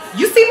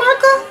see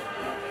Micah?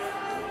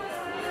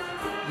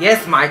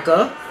 Yes,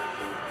 Micah.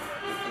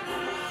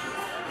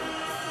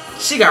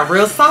 She got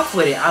real soft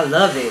with it. I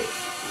love it.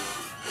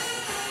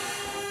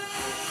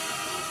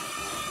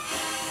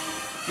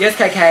 Yes,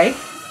 KK.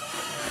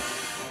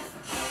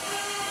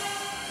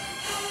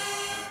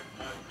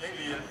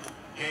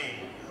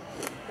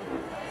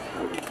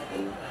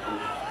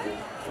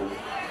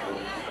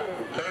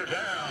 Third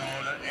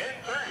down and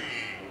 3.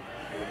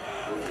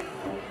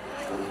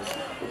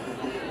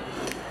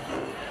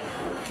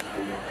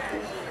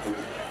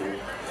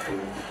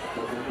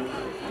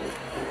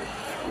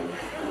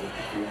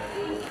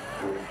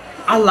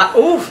 I like,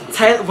 ooh,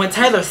 when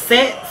Taylor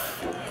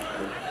sets,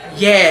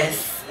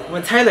 yes.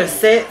 When Taylor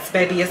sets,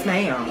 baby, yes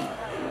ma'am.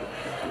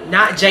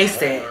 Not J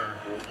set.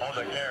 On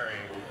the carry.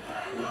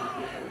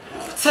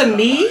 To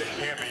me,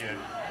 Champion.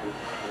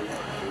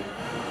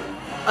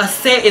 a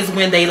set is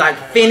when they like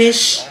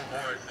finish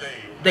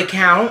the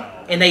count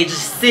and they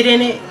just sit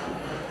in it.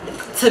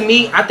 To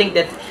me, I think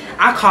that,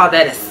 I call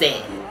that a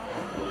set.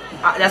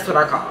 That's what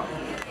I call.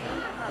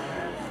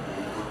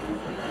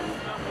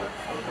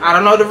 I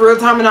don't know the real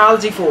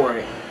terminology for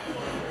it.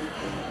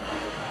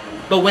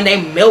 But when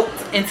they melt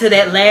into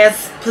that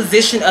last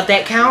position of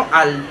that count,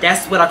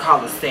 that's what I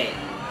call a set.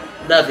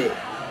 Love it.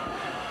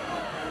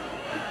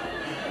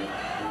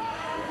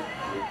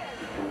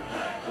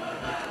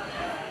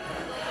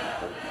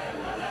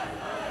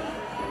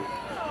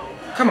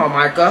 Come on,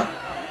 Micah.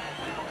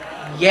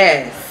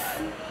 Yes.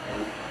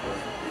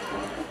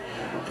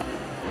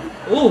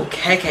 Ooh,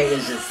 KK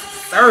is just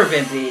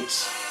serving,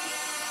 bitch.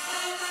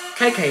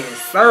 KK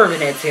is serving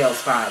that tail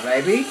spot,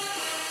 baby.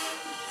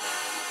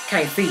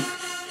 Can't see.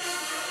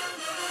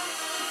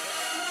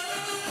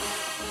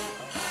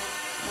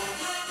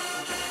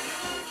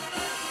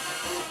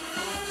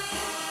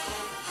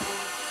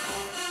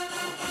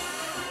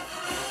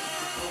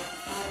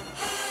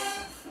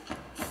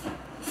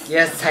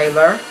 Yes,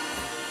 Taylor.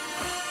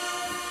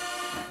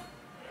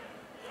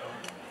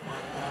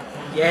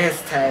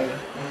 Yes, Tay.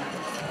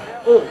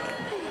 Oh.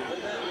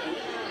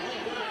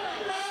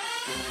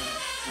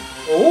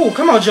 Oh,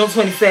 come on, June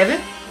 27.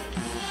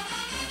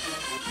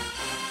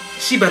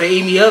 She better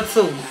eat me up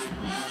too.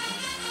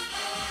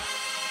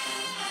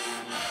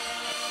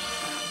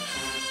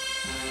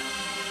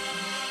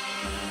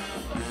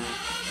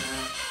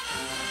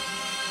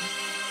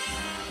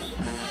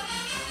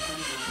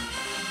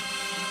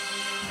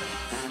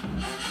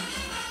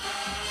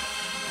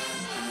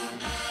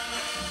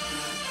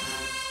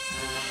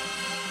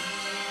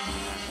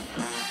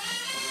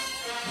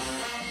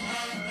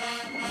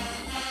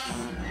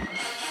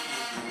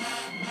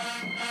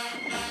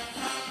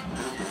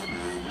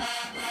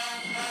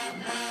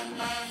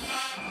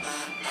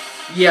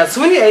 Yeah,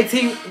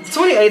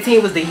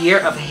 2018 was the year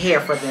of hair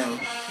for them.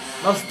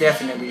 Most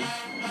definitely.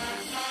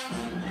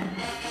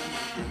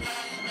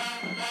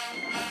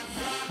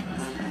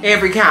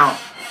 Every count.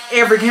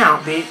 Every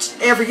count, bitch.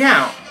 Every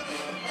count.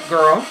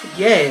 Girl,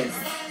 yes.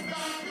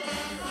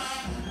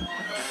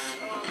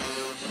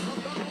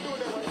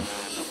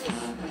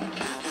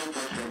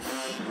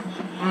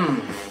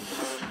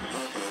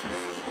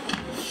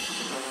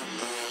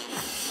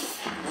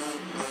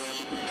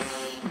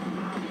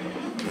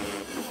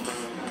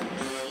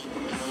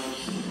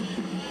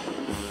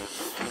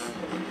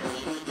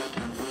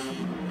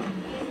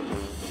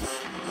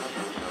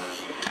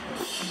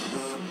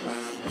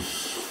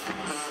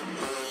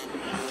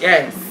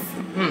 Yes.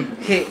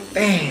 Hit.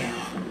 Bam.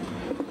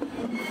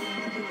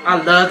 I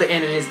love the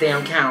end of this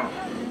damn count.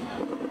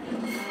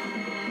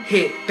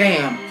 Hit.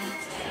 Bam.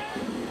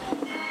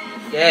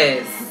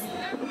 Yes.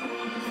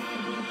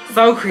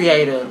 So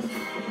creative.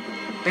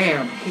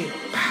 Bam. Hit.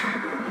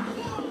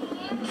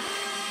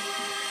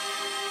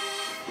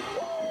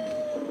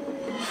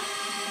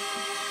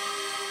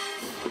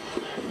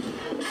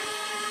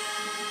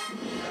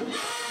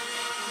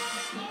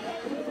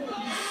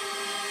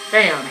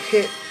 Bam.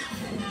 Hit.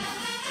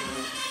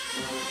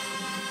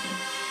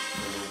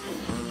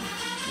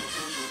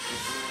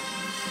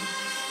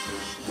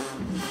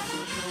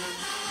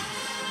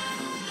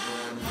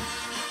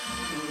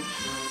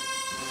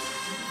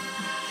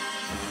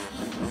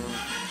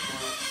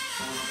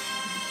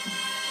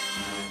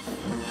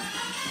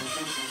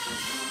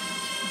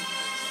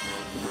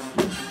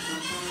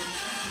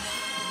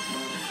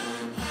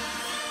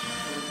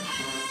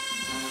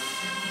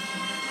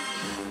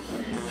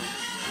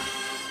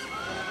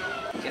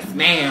 Yes,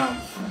 ma'am.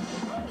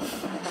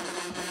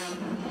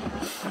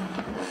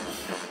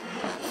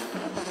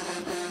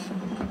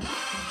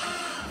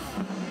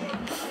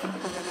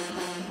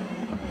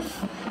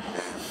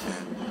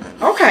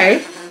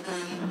 Okay.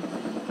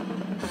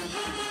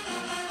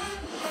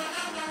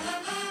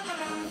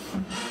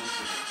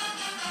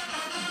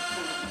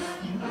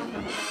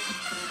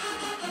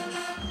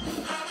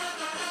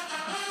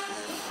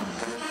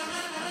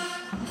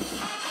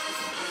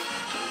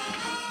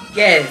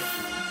 Yes.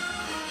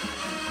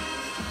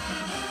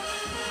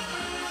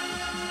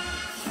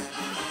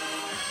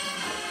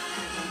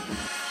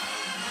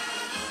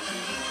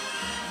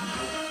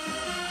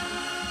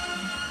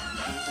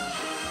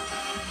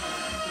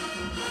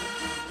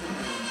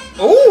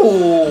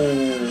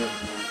 Ooh.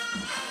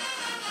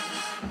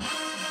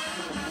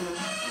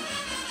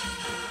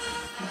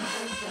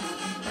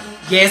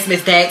 Yes,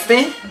 Miss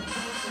Daxton.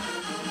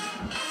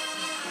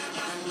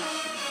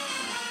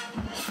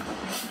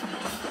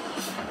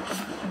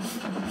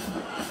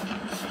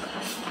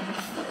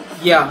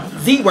 Yeah,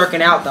 Z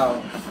working out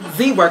though.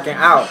 Z working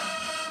out.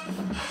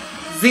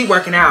 Z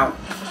working out.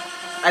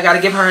 I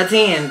gotta give her a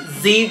 10.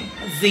 Z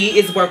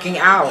is working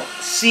out.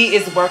 She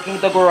is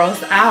working the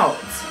girls out.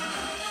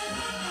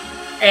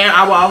 And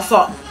I will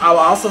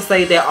also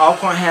say that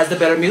Alcorn has the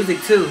better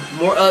music too.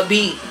 More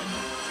upbeat.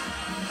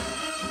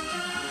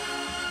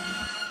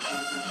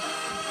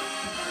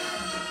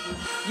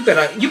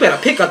 You better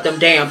pick up them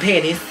damn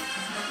pennies.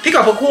 Pick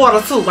up a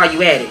quarter too while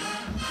you at it.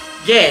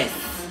 Yes.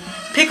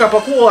 Pick up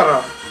a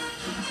quarter.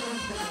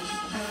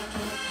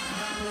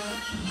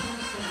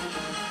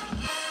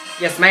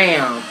 Yes,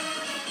 ma'am.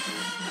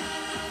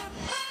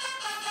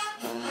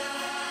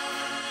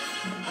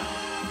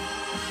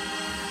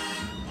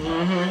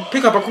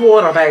 Pick up a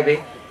quarter,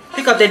 baby.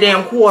 Pick up that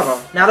damn quarter.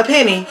 Not a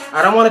penny.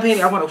 I don't want a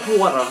penny. I want a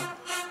quarter.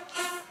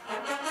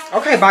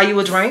 Okay, buy you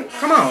a drink.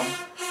 Come on.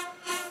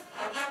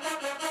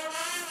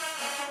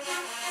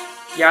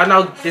 Y'all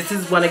know this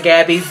is one of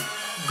Gabby's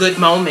good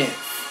moments.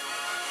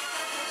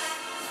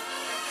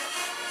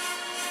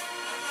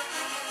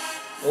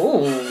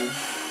 Ooh.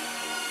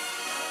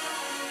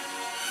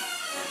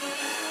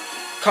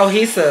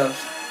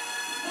 Cohesive.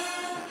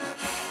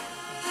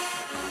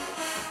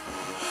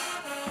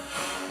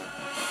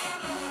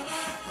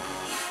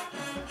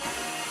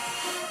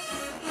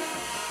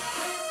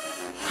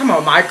 Come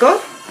on,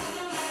 Micah.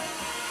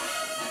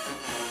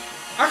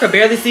 I could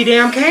barely see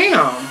damn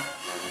Cam.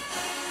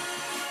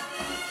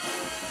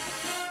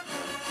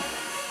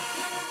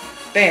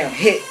 Bam,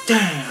 hit,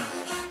 down.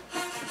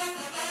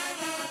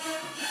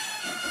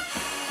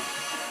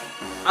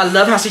 I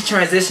love how she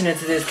transitioned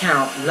into this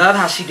count. Love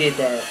how she did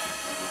that.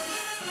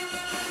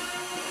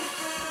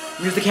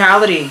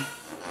 Musicality.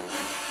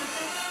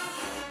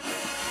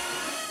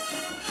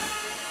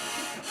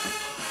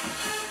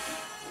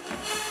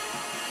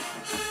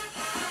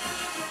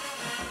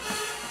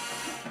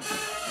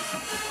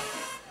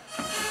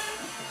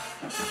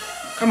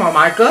 Come on,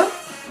 Micah.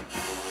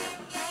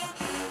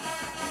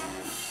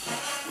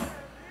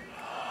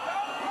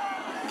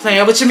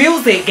 Playing with your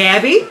music,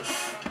 Gabby.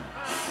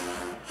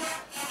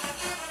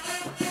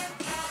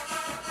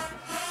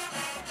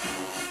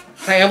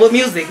 Playing with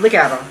music. Look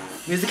at her.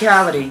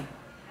 Musicality.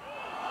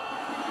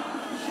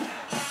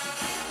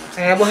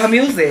 Playing with her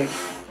music.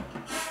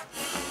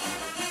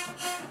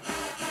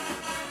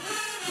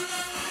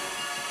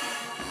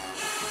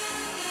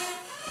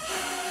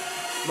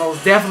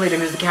 Most definitely the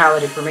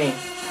musicality for me.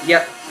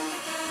 Yep.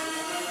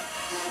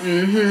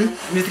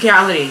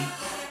 Musicality.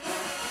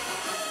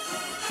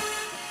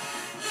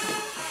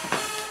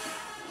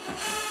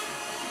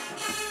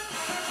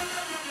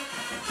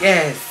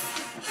 Yes.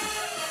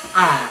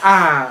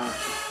 Ah.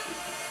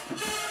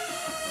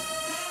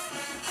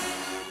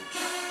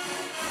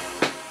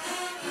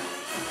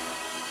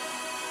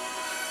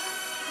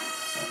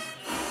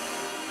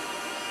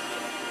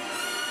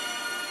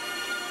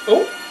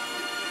 Oh.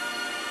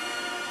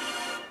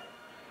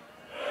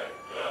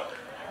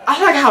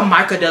 I like how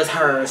Micah does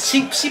hers.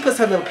 She puts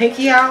her little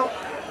pinky out.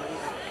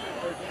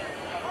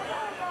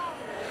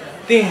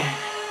 Then.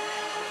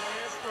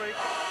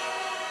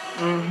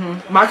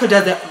 Micah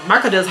does it.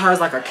 Micah does hers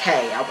like a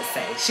K, I would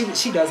say.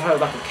 She does hers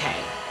like a K.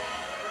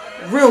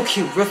 Real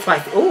cute, real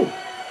spicy. Ooh.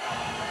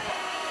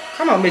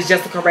 Come on, Miss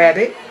Jessica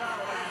Rabbit.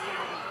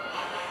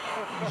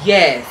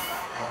 Yes.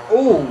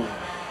 Ooh.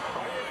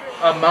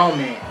 A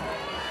moment.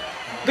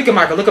 Look at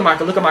Micah, look at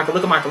Micah, look at Micah,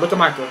 look at Micah, look at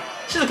Micah.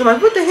 She's looking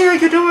like, what the hell are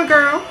you doing,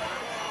 girl?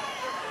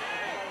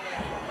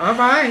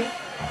 Alright.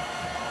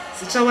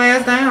 Sit your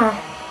ass down.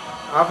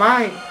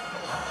 Alright.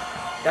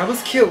 That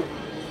was cute.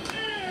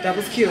 That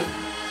was cute.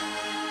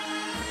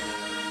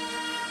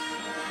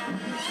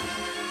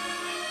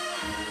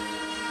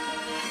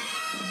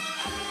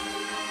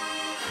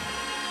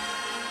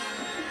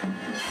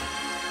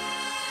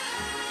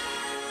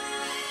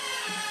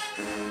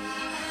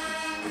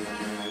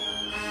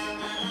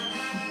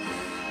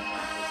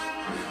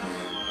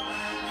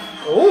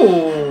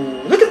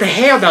 Ooh, look at the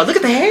hair though. Look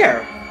at the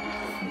hair.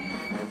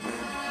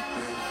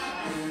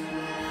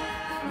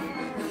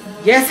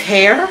 Yes,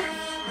 hair.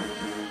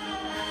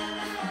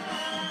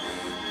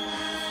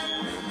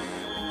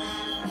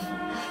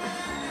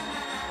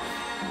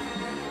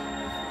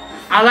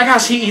 I like how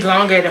she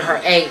elongated her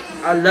 8.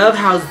 I love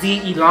how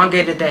Z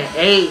elongated that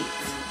 8.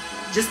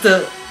 Just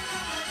to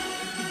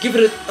give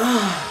it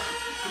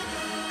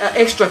an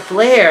extra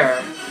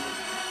flair.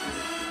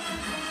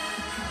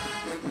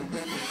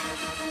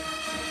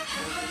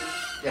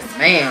 Yes,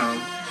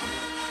 ma'am.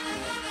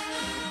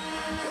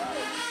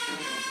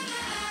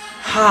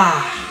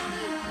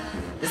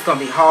 This is gonna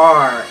be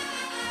hard.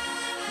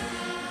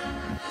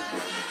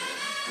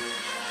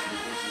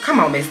 Come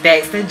on, Miss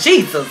Daxton.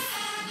 Jesus.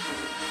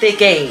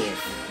 Thick ass.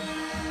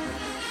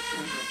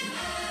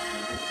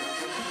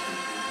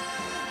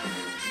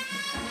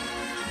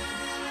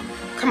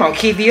 Come on,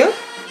 Kivia.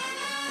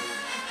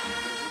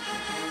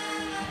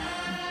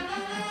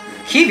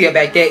 Kivia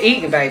back there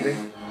eating, baby.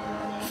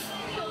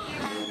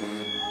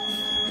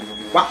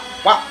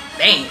 Wow,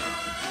 damn.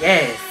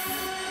 Yes.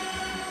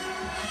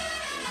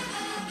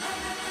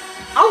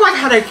 I like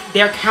how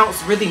their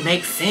counts really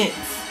make sense.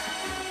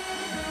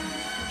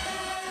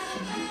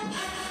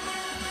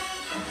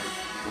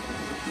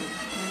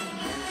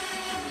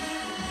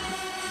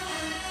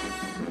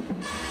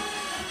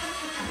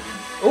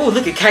 Oh,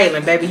 look at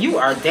Caitlin, baby. You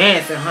are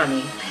dancing,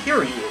 honey.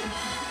 Period.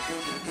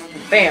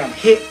 Bam,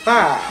 hit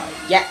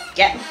 5. Yeah,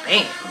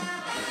 bam.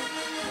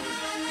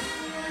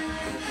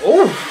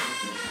 Ooh.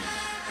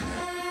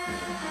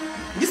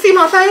 You see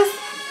my face?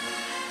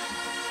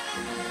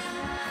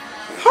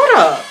 Hold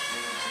up.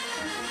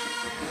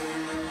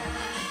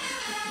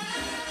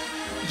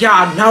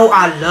 Y'all know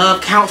I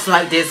love counts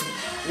like this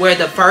where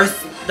the first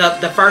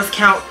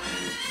count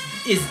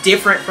is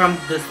different from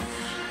the...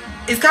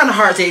 It's kind of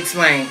hard to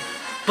explain.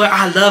 But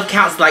I love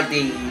counts like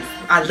these.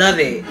 I love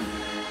it.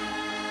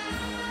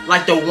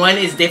 Like the 1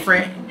 is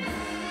different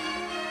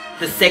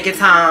the second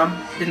time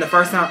than the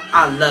first time.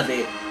 I love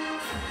it.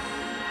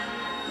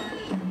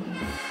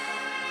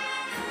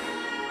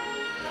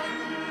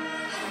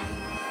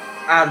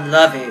 I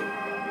love it.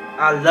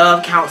 I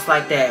love counts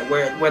like that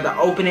where the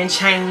opening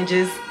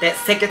changes that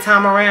second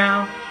time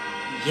around.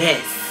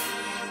 Yes.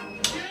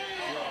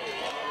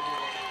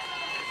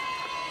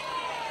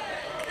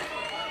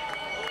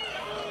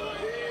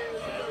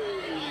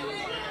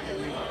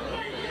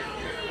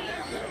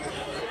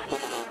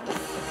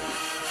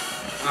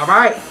 All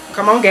right,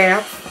 come on,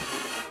 Gab.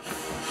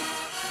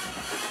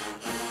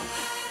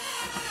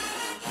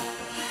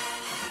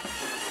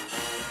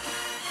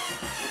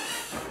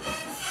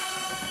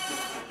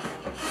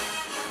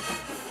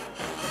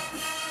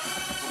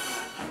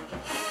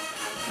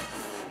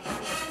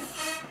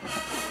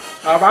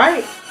 All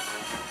right.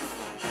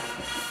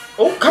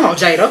 Oh, come on,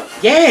 Jada.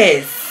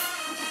 Yes.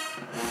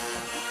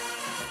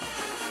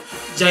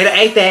 Jada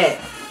ate that.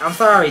 I'm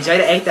sorry,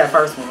 Jada ate that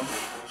first one.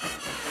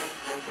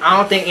 I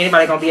don't think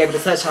anybody gonna be able to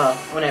touch her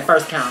on that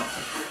first count.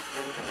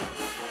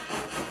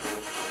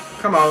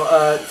 Come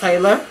on,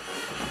 Taylor.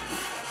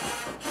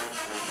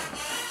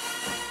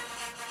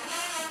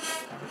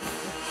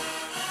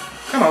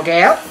 Come on,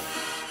 Gab.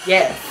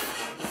 Yes.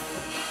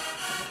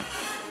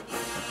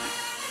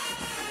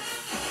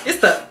 It's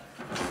the...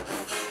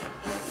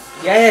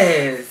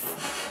 Yes.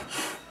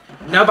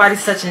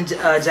 Nobody's touching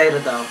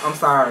Jada though. I'm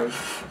sorry.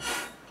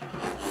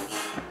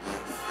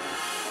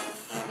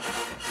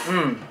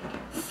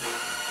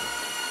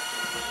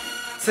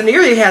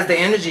 Taneria has the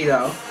energy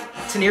though.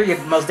 Taneria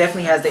most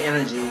definitely has the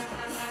energy.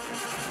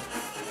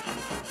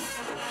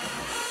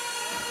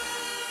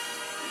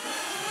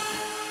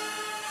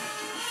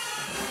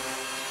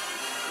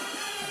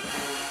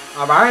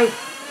 All right.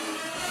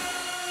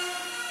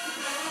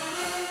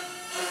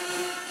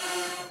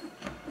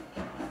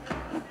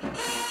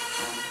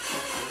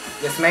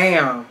 Yes,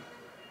 ma'am.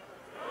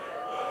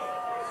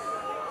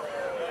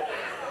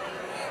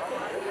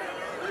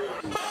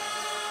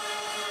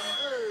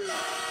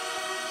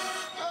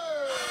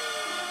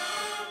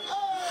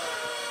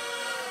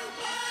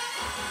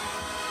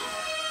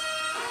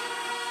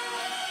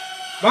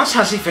 Watch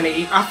how she finna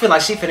eat. I feel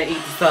like she finna eat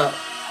this up.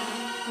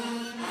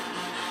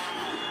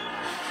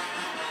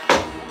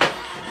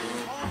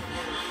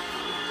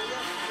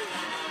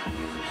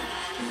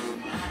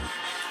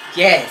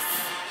 Yes.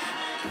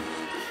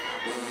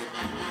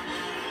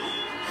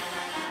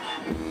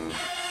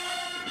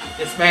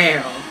 Yes,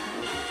 ma'am.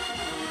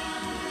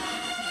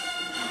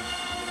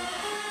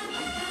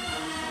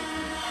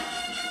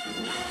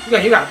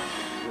 You got.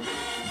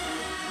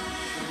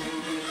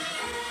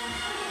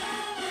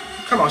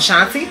 Come on,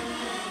 Shanti.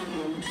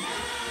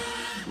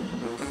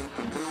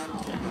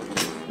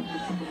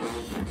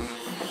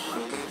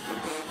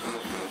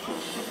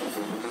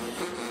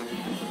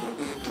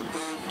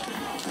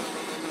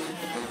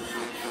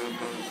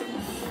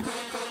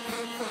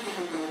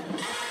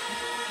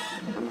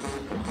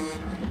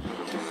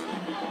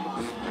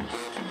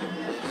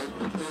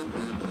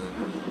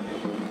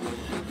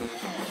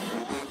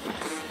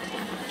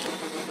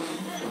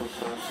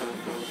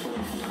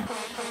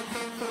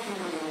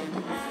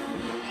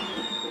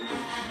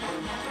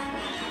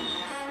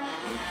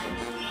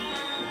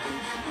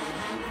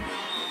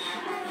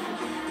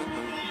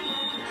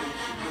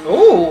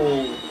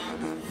 Ooh.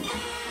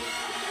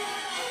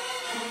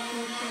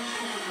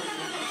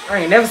 I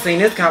ain't never seen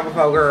this count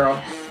before,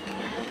 girl.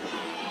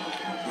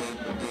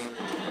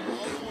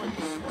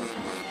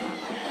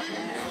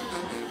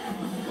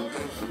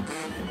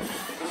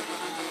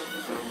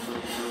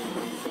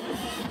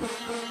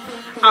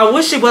 I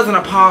wish it wasn't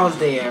a pause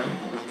there.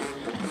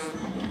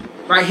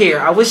 Right here.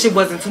 I wish it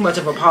wasn't too much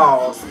of a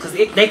pause. Because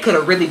they could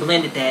have really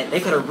blended that. They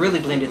could have really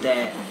blended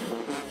that.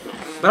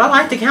 But I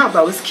like the count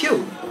though. It's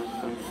cute.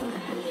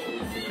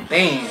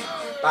 Bam.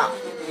 Bop.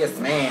 Yes,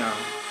 ma'am.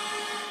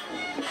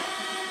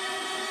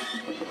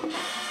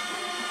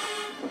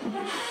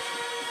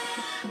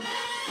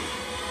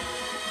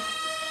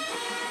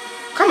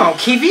 Come on,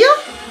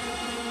 Kivia.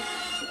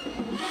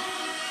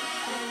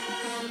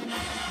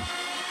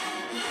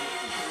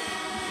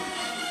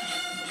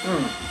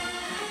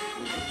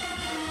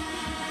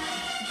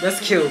 That's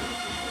cute.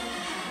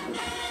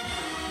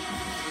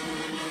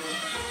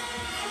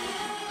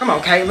 Come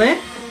on,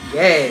 Caitlin.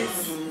 Yes.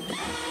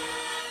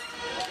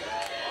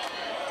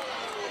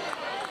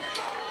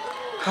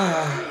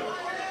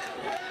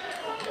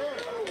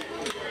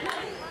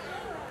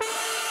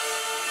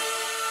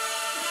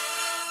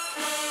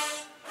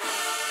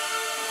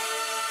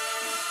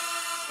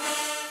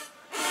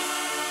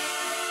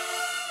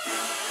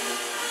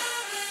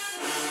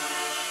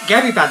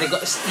 Gabby about to go.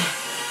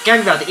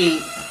 Gabby about to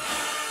eat.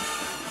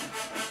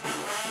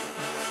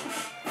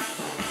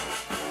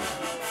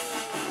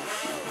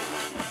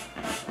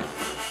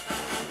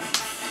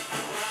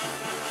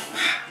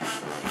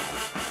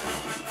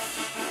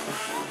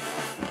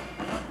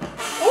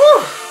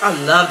 I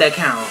love that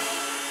count.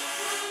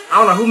 I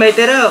don't know who made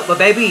that up, but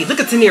baby, look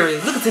at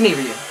Taneria. Look at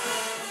Taneria.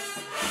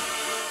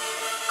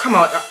 Come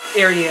on,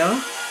 Ariel.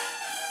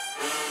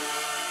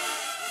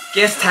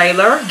 Yes,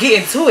 Taylor.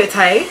 Get into it,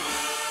 Tay.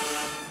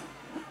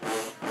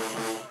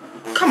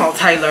 Come on,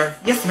 Taylor.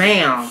 Yes,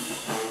 ma'am.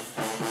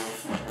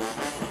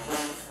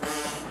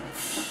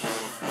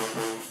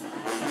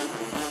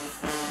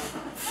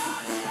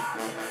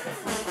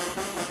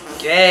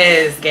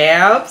 Yes,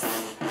 Gabs.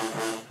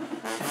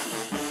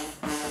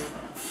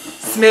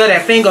 Smell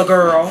that finger,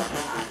 girl.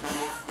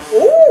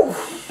 Ooh.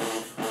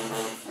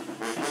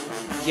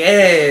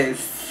 Yes.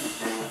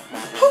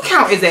 Who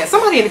count is that?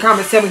 Somebody in the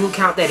comments tell me who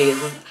count that is.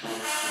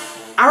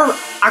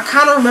 I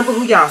kind of remember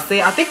who y'all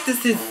said. I think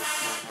this is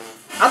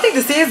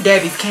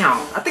Gabby's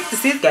count. I think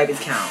this is Gabby's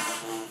count.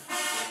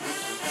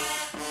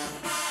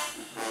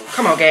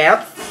 Come on,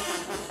 Gabs.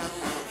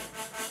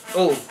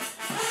 Oh.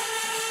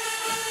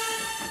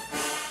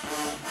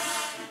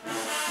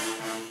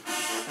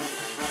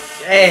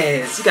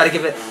 Yes, you gotta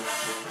give it.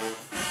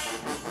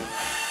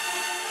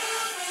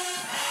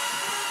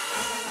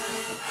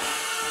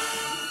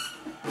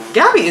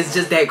 Gabby is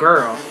just that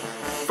girl.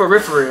 For real,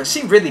 for real.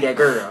 She really that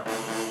girl.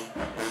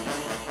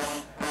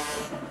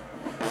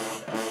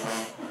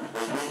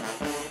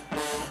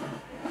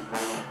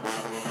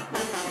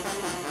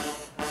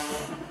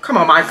 Come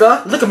on,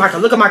 Micah. Look at Micah.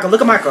 Look at Micah.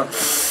 Look at Micah.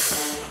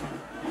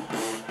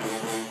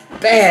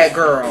 Bad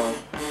girl.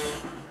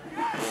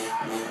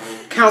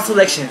 Count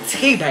selection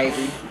T,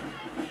 baby.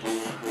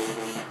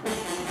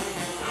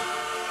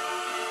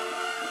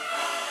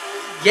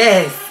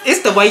 Yes.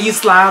 It's the way you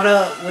slide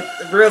up with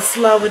real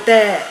slow with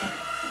that.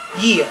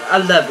 Yeah, I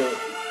love it.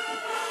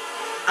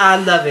 I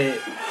love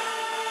it.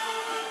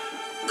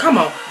 Come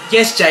on.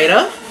 Yes,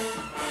 Jada.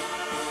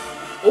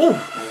 Ooh.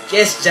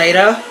 Yes,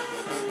 Jada.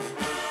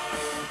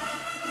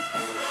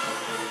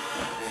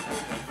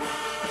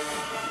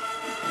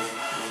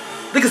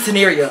 Look at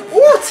Teneria.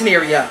 Ooh,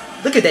 Teneria.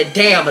 Look at that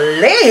damn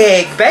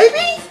leg,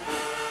 baby.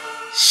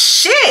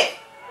 Shit.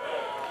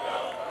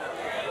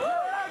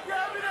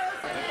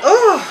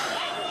 Oh.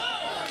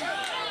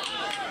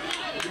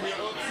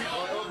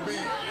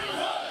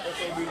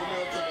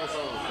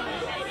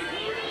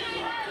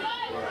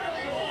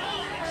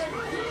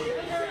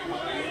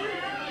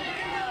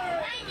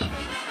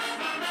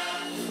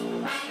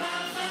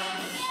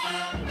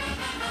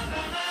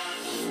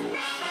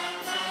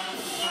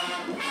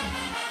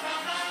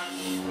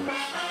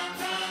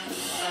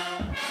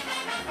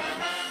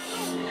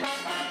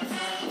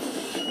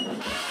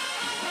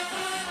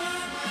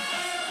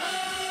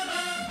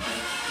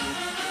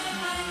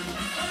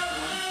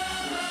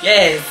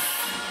 Yes.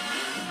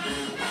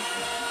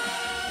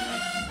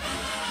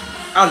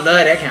 I love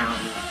that count.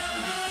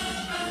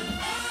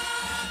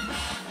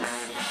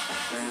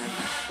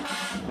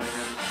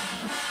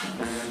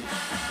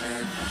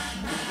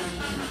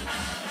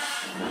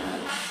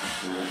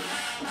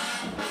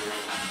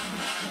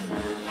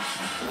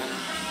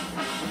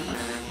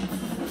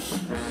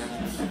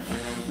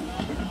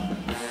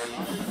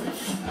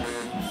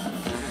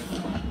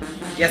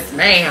 Yes,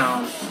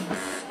 ma'am.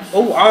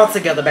 Oh, all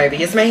together, baby.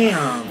 Yes,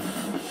 ma'am.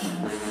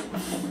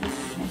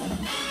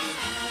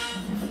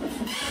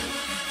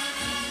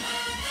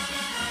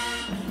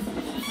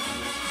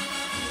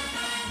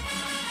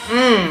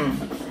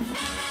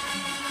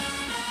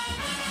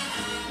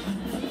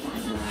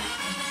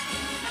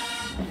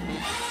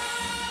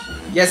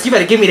 Yes, you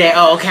better give me that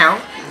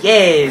count.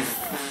 Yes.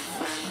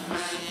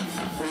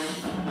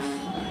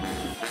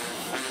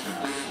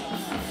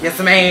 Yes,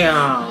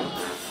 ma'am.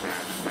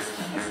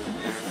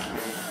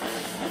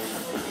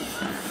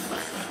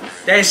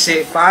 That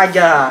shit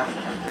fire.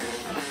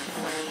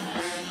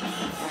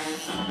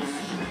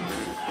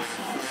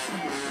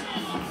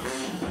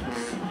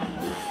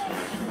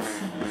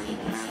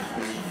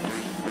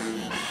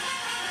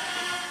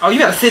 Oh, you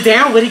gotta sit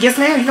down with it. Yes,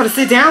 ma'am. You gotta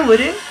sit down with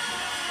it.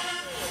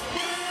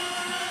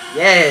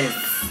 Yes.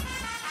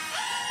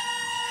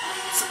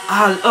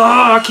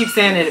 I keep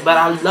saying it, but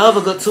I love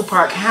a good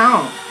 2-part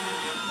count.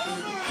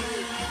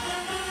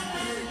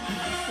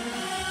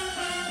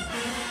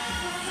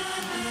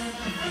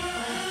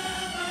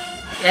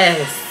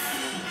 Yes.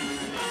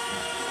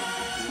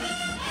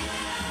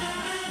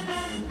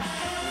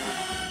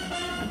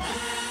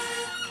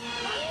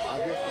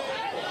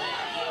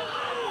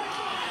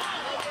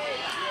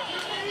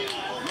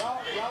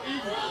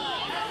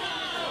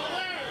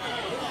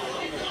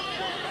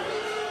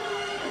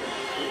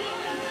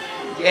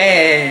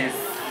 Yes.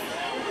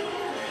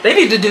 They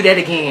need to do that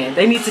again.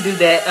 They need to do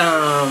that,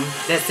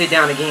 that sit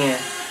down again.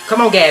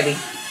 Come on, Gabby.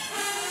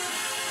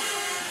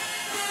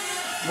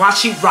 Watch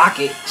she rock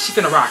it. She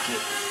finna rock it.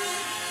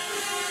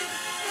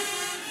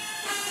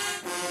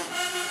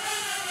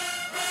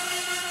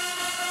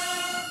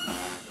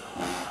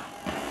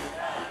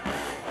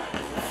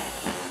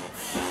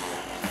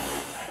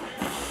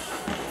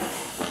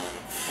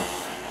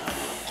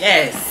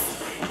 Yes.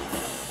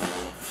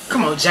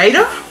 Come on,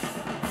 Jada.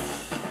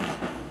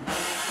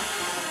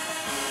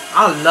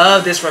 I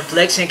love this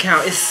reflection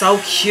count. It's so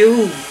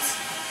cute.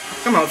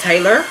 Come on,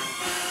 Taylor.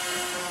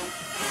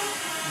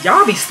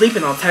 Y'all be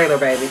sleeping on Taylor,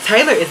 baby.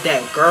 Taylor is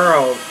that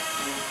girl.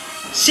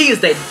 She is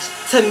the,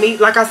 to me,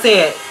 like I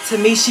said, to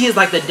me, she is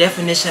like the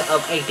definition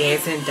of a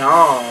dancing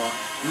doll.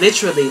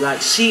 Literally,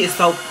 like, she is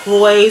so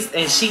poised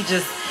and she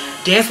just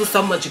dances with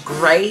so much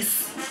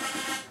grace.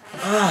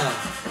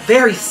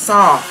 Very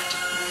soft.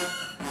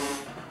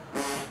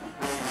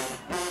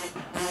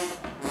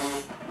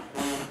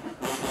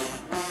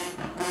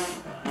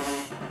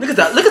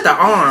 Look at the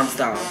arms,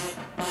 though.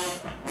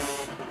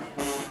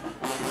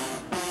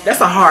 That's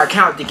a hard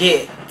count to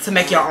get, to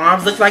make your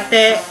arms look like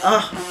that.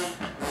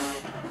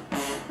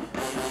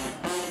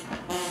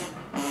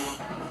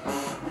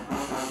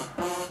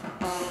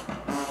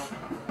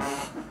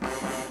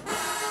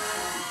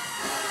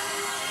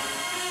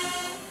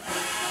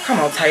 Come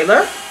on,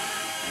 Taylor.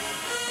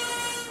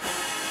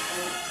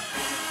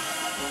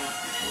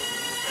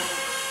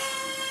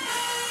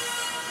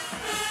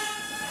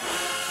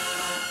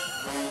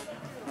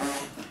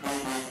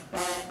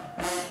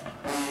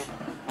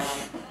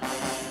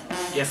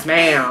 Yes,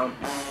 ma'am.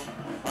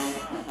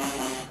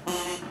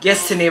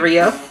 Yes,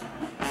 Teneria.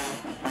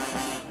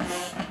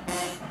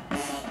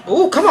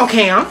 Ooh, come on,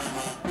 Cam.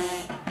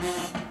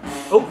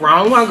 Oh,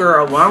 wrong one,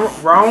 girl.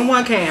 Wrong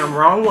one, Cam.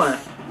 Wrong one.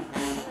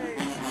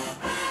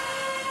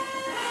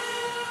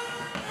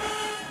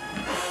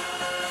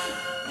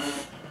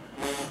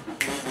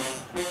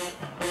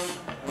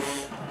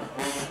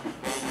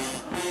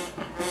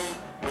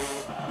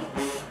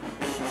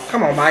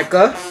 Come on,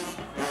 Micah.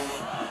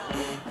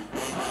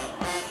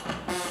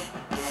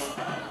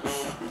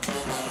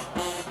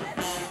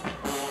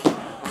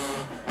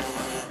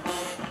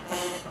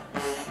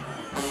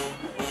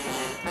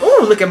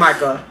 Ooh, look at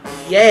Micah.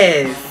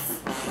 Yes.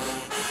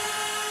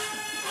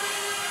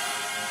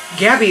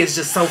 Gabby is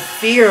just so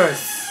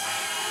fierce.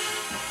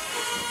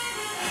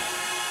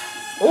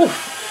 Ooh.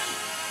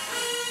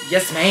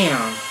 Yes,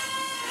 ma'am.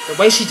 The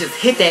way she just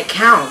hit that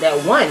count,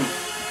 that one.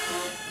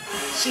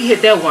 She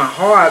hit that one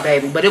hard,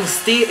 baby. But it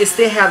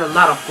still had a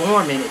lot of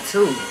form in it,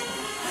 too.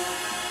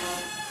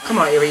 Come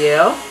on,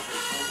 Ariel.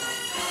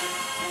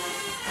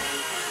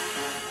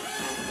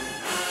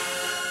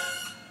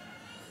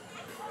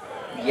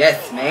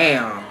 Yes,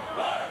 ma'am.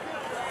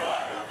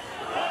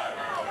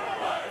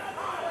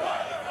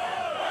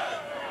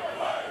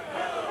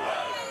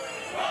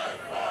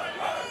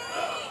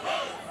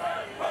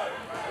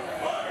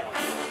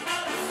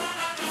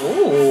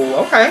 Ooh,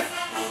 okay.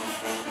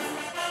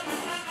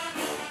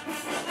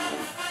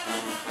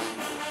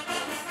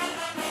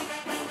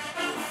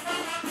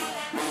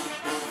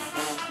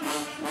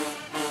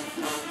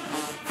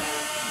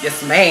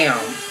 Yes, ma'am.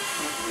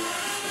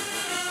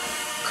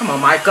 Come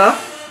on, Micah.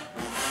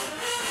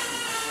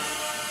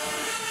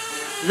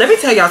 Let me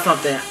tell y'all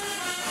something.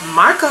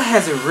 Micah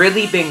has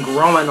really been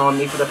growing on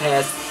me for the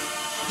past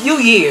few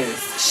years.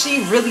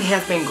 She really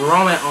has been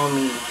growing on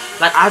me.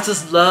 Like, I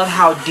just love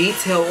how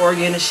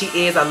detail-oriented she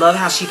is. I love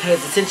how she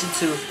pays attention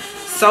to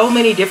so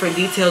many different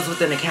details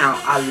within the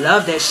account. I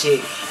love that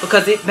shit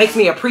because it makes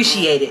me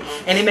appreciate it.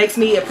 And it makes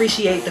me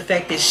appreciate the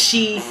fact that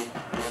she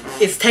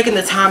is taking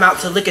the time out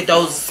to look at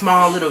those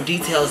small little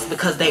details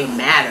because they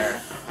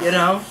matter, you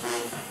know?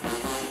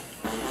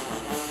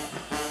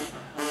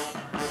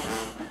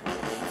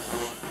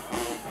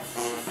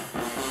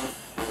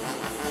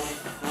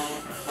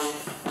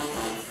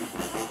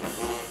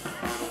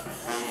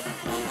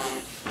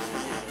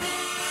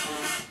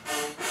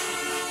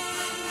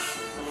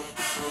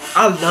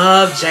 I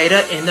love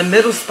Jada in the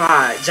middle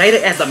spot.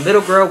 Jada as a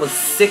middle girl was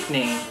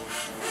sickening.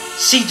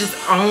 She just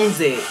owns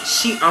it.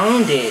 She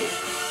owned it.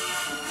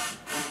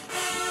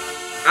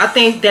 I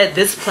think that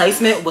this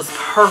placement was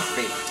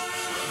perfect.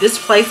 This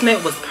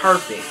placement was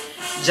perfect.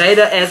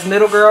 Jada as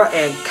middle girl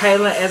and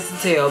Kayla as the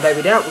tail,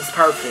 baby. That was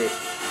perfect.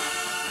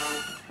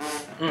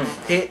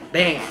 Hit,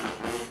 bam.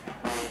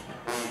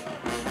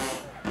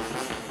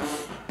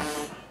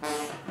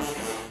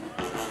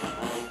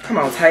 Come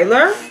on,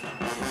 Taylor.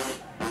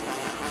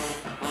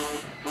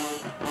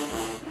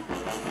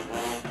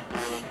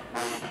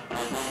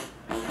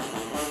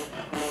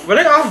 Were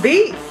they off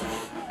beat?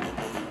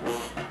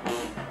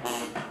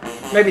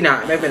 Maybe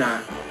not, maybe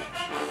not.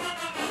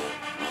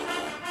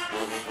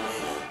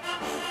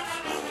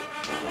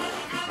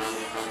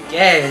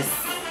 Yes.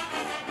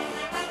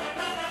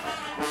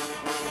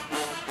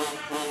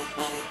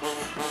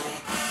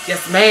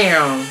 Yes,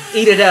 ma'am.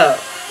 Eat it up.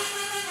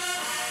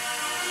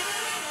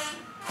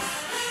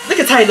 Look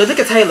at Taylor, look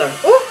at Taylor.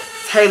 Ooh,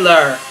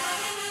 Taylor.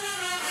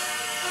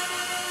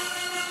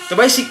 The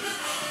way she...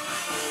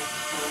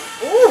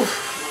 Ooh.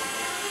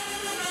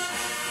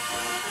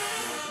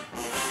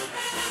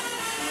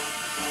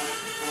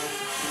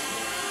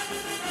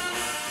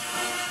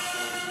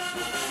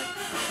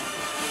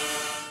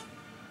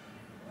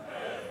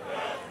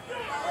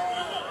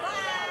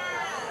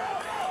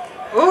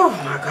 Oh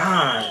my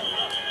God.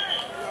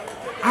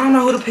 I don't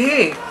know who to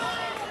pick.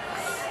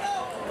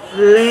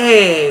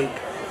 Leg.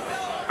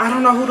 I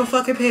don't know who to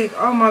fucking pick.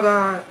 Oh my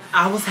God.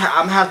 I'm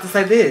gonna have to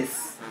say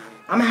this.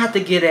 I'm gonna have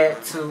to get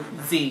at to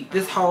Z.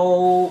 This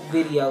whole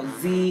video,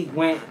 Z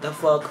went the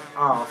fuck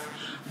off.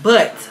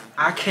 But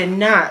I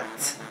cannot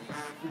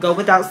go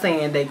without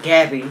saying that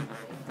Gabby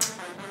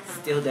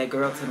still that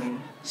girl to me.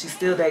 She's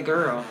still that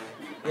girl.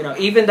 You know,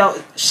 even though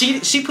she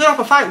put up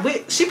a fight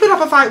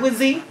with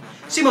Z.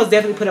 She most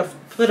definitely put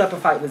up a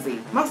fight with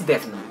Z. Most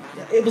definitely.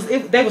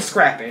 They were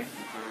scrapping.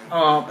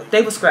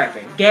 They were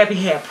scrapping. Gabby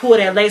had pulled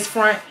that lace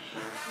front.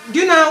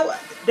 You know,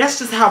 that's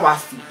just how I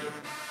see it.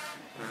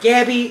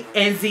 Gabby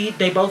and Z,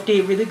 they both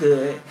did really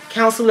good.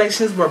 Count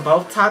selections were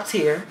both top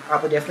tier. I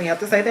would definitely have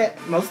to say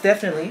that. Most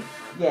definitely.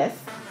 Yes.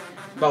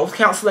 Both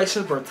count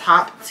selections were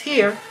top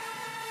tier.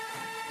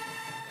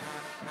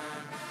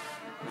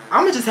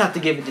 I'm going to just have to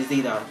give it to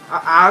Z though.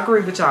 I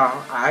agree with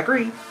y'all. I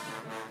agree.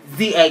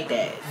 Z ate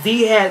that.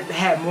 Z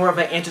had more of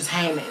an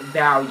entertainment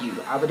value.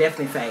 I would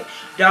definitely say.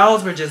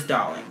 Dolls were just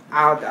dolling.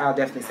 I'll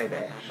definitely say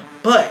that.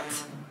 But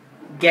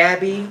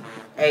Gabby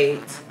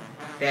ate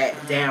that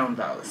down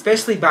though.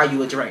 Especially buy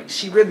you a drink.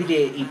 She really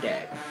did eat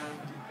that.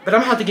 But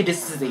I'm going to have to give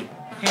this to Z.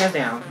 Hands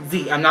down.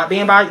 Z. I'm not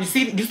being biased.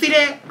 You see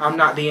that? I'm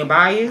not being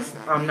biased.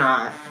 I'm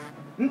not.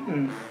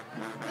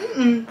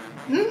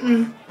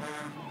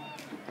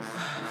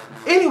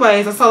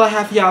 Anyways, that's all I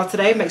have for y'all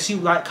today. Make sure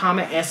you like,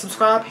 comment, and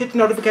subscribe. Hit the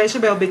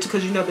notification bell, bitch,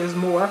 because you know there's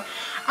more.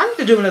 I need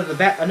to do another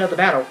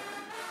battle.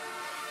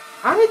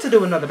 I need to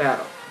do another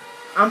battle.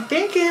 I'm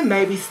thinking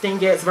maybe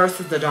Stingettes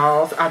versus the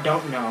Dolls. I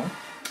don't know.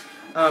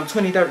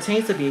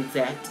 2013 to be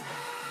exact.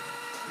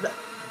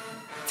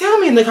 Tell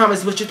me in the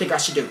comments what you think I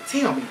should do.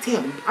 Tell me.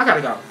 I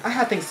gotta go. I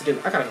have things to do.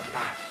 I gotta go.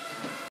 Bye.